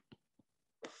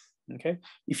 Okay.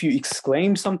 If you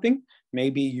exclaim something,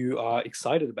 maybe you are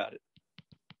excited about it.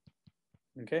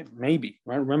 Okay, maybe,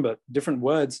 right? Remember, different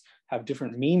words have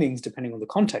different meanings depending on the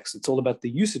context. It's all about the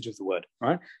usage of the word,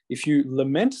 right? If you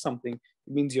lament something,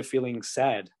 it means you're feeling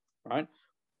sad, right?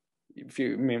 If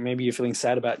maybe you're feeling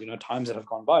sad about, times that have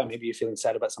gone by. Maybe you're feeling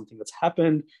sad about something that's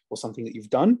happened or something that you've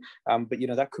done. But,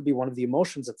 that could be one of the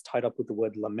emotions that's tied up with the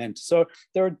word lament. So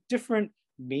there are different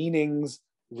meanings,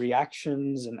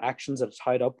 reactions, and actions that are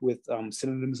tied up with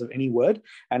synonyms of any word.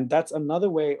 And that's another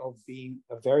way of being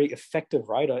a very effective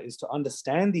writer, is to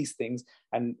understand these things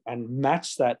and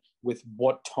match that with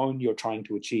what tone you're trying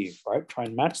to achieve, right? Try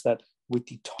and match that with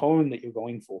the tone that you're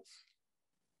going for.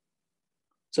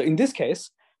 So in this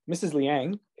case, Mrs.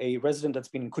 Liang, a resident that's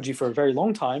been in Coogee for a very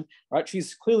long time, right?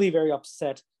 She's clearly very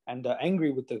upset and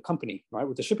angry with the company, right?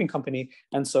 With the shipping company.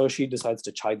 And so she decides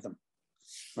to chide them.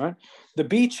 Right? The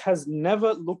beach has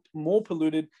never looked more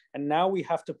polluted, and now we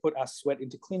have to put our sweat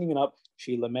into cleaning it up,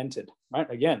 she lamented, right?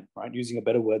 Again, right, using a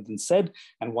better word than said,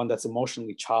 and one that's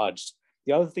emotionally charged.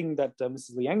 The other thing that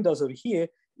Mrs. Liang does over here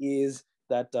is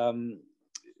that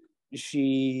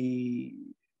she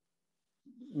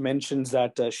mentions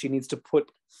that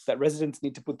that residents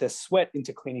need to put their sweat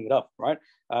into cleaning it up, right?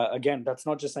 Again, that's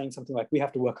not just saying something like we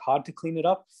have to work hard to clean it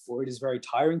up or it is very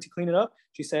tiring to clean it up.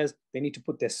 She says they need to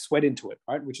put their sweat into it,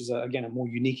 right? Which is, again, a more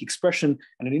unique expression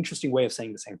and an interesting way of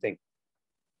saying the same thing.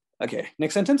 Okay,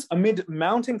 next sentence. Amid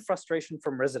mounting frustration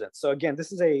from residents. So again,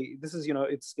 this is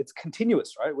it's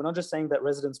continuous, right? We're not just saying that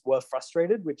residents were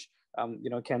frustrated, which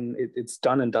it's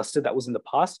done and dusted. That was in the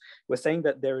past. We're saying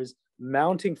that there is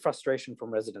mounting frustration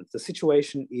from residents. The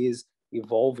situation is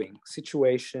evolving.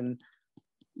 Situation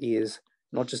is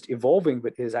not just evolving,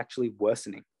 but is actually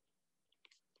worsening.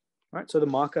 Right, so the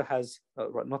marker has,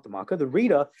 not the marker, the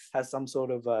reader has some sort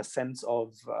of sense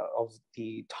of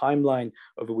the timeline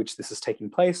over which this is taking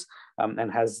place,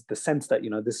 and has the sense that,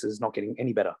 this is not getting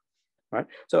any better, right?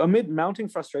 So amid mounting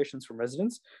frustrations from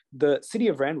residents, the city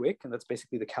of Randwick, and that's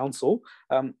basically the council,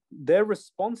 their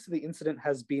response to the incident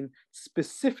has been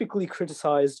specifically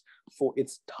criticized for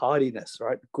its tardiness,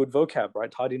 right? Good vocab, right?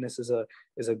 Tardiness is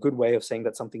a good way of saying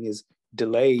that something is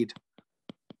delayed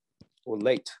or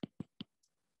late.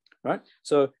 Right?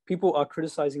 So people are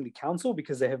criticizing the council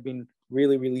because they have been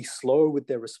really, really slow with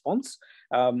their response.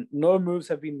 No moves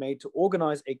have been made to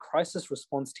organize a crisis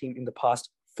response team in the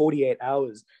past 48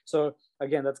 hours. So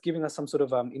again, that's giving us some sort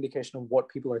of indication of what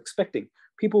people are expecting.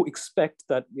 People expect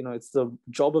that, it's the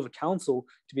job of a council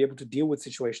to be able to deal with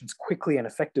situations quickly and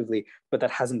effectively, but that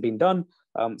hasn't been done.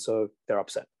 So they're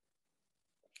upset.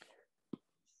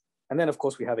 And then, of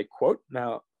course, we have a quote.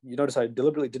 Now, you notice I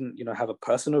deliberately didn't, have a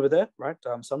person over there, right?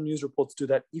 Some news reports do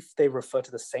that if they refer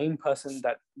to the same person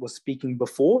that was speaking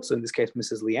before. So in this case,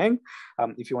 Mrs. Liang.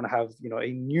 If you want to have,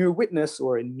 a new witness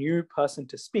or a new person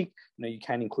to speak, you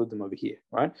can include them over here,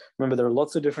 right? Remember, there are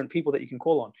lots of different people that you can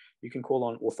call on. You can call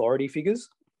on authority figures.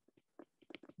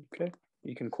 Okay.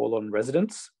 You can call on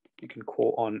residents. You can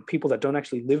call on people that don't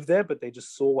actually live there, but they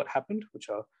just saw what happened, which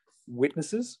are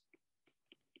witnesses.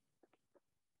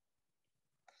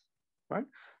 Right?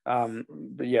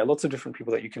 But yeah, lots of different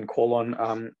people that you can call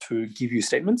on to give you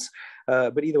statements.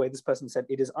 But either way, this person said,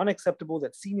 it is unacceptable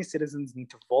that senior citizens need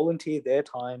to volunteer their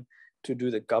time to do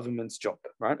the government's job,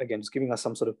 right? Again, just giving us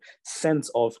some sort of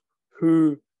sense of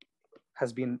who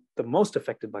has been the most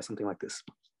affected by something like this.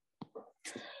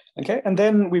 Okay, and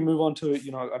then we move on to,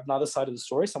 another side of the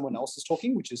story. Someone else is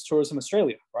talking, which is Tourism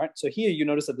Australia, right? So here you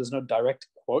notice that there's no direct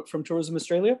quote from Tourism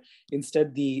Australia.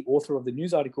 Instead, the author of the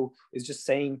news article is just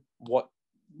saying what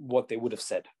they would have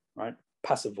said, right?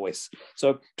 Passive voice.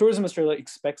 So Tourism Australia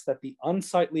expects that the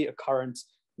unsightly occurrence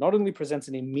not only presents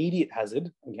an immediate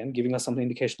hazard, again, giving us some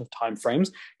indication of time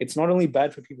frames. It's not only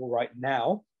bad for people right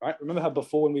now, right? Remember how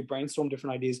before when we brainstormed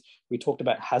different ideas, we talked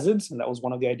about hazards, and that was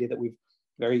one of the ideas that we've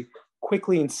very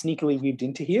quickly and sneakily weaved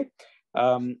into here.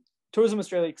 Tourism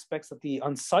Australia expects that the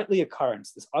unsightly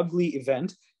occurrence, this ugly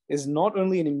event, is not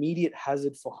only an immediate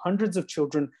hazard for hundreds of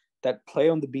children that play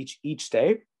on the beach each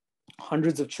day.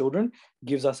 Hundreds of children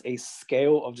gives us a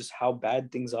scale of just how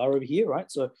bad things are over here,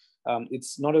 right? So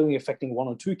it's not only affecting one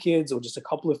or two kids or just a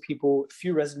couple of people, a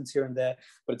few residents here and there,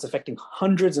 but it's affecting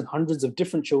hundreds and hundreds of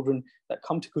different children that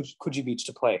come to Coogee Beach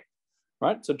to play.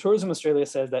 Right? So Tourism Australia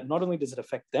says that not only does it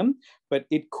affect them, but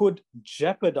it could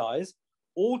jeopardize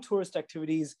all tourist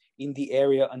activities in the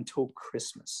area until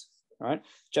Christmas. Right?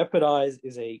 Jeopardize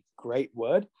is a great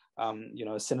word.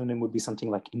 A synonym would be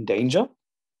something like endanger.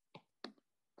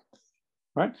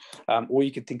 Right? Or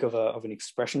you could think of an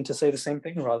expression to say the same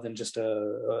thing rather than just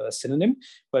a synonym.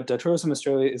 But Tourism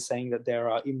Australia is saying that there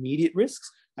are immediate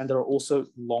risks and there are also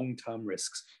long-term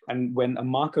risks. And when a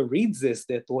marker reads this,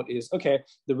 their thought is, okay,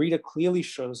 the writer clearly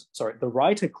shows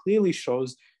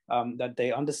that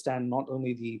they understand not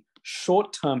only the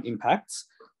short-term impacts,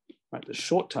 right, the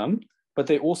short-term, but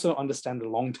they also understand the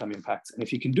long-term impacts. And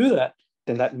if you can do that,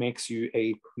 then that makes you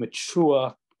a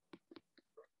mature,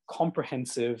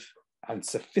 comprehensive, and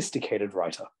sophisticated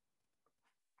writer.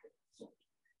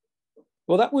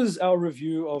 Well, that was our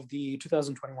review of the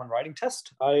 2021 writing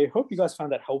test. I hope you guys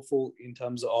found that helpful in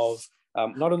terms of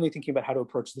not only thinking about how to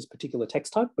approach this particular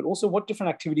text type, but also what different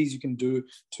activities you can do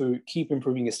to keep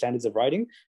improving your standards of writing.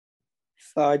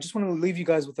 I just want to leave you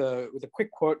guys with a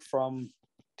quick quote from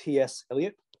T.S.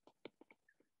 Eliot.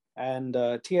 And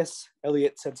T.S.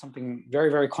 Eliot said something very,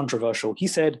 very controversial. He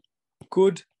said,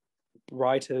 "Good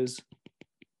writers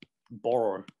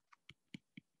borrow,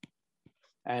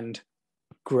 and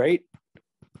great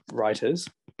writers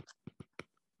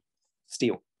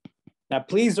steal." Now,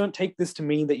 please don't take this to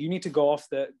mean that you need to go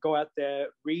out there,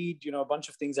 read, a bunch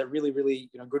of things that really, really,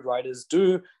 good writers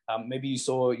do. Maybe you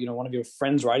saw, one of your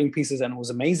friends' writing pieces and it was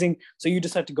amazing. So you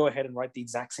just have to go ahead and write the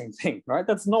exact same thing, right?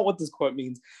 That's not what this quote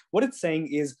means. What it's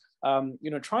saying is,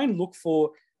 try and look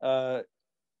for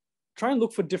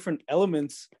different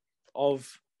elements of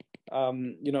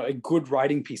a good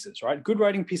writing pieces, right? Good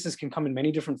writing pieces can come in many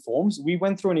different forms. We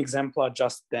went through an exemplar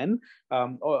just then.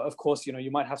 Of course,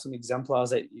 you might have some exemplars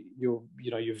that you've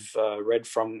read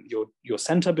from your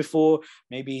center before.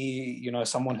 Maybe,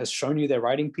 someone has shown you their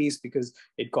writing piece because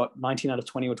it got 19 out of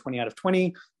 20 or 20 out of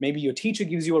 20. Maybe your teacher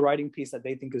gives you a writing piece that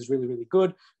they think is really, really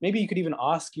good. Maybe you could even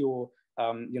ask your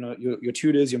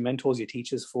tutors, your mentors, your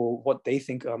teachers for what they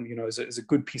think, is a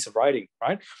good piece of writing,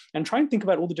 right? And try and think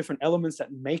about all the different elements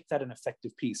that make that an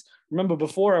effective piece. Remember,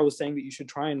 before I was saying that you should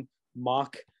try and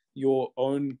mark your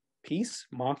own piece,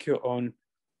 mark your own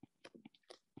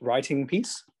writing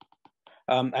piece,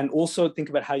 and also think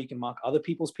about how you can mark other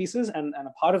people's pieces. And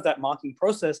a part of that marking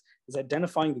process is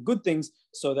identifying the good things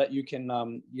so that you can,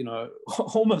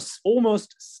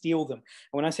 almost steal them.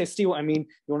 And when I say steal, I mean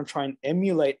you want to try and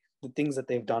emulate the things that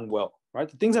they've done well, right?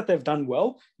 The things that they've done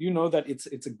well, that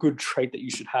it's a good trait that you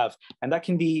should have. And that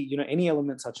can be, any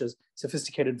element such as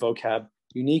sophisticated vocab,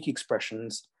 unique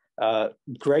expressions,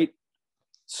 great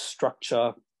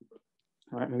structure,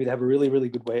 right? Maybe they have a really, really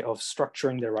good way of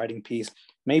structuring their writing piece.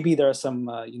 Maybe there are some,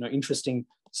 interesting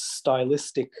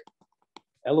stylistic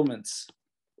elements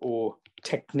or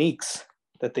techniques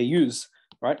that they use,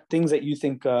 right? Things that you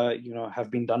think,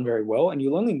 have been done very well. And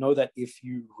you'll only know that if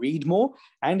you read more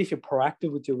and if you're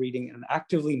proactive with your reading and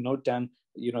actively note down,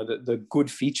 the good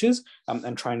features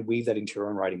and try and weave that into your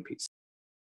own writing piece.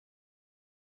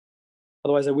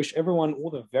 Otherwise, I wish everyone all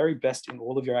the very best in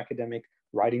all of your academic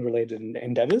writing related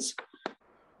endeavors.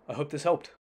 I hope this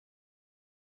helped.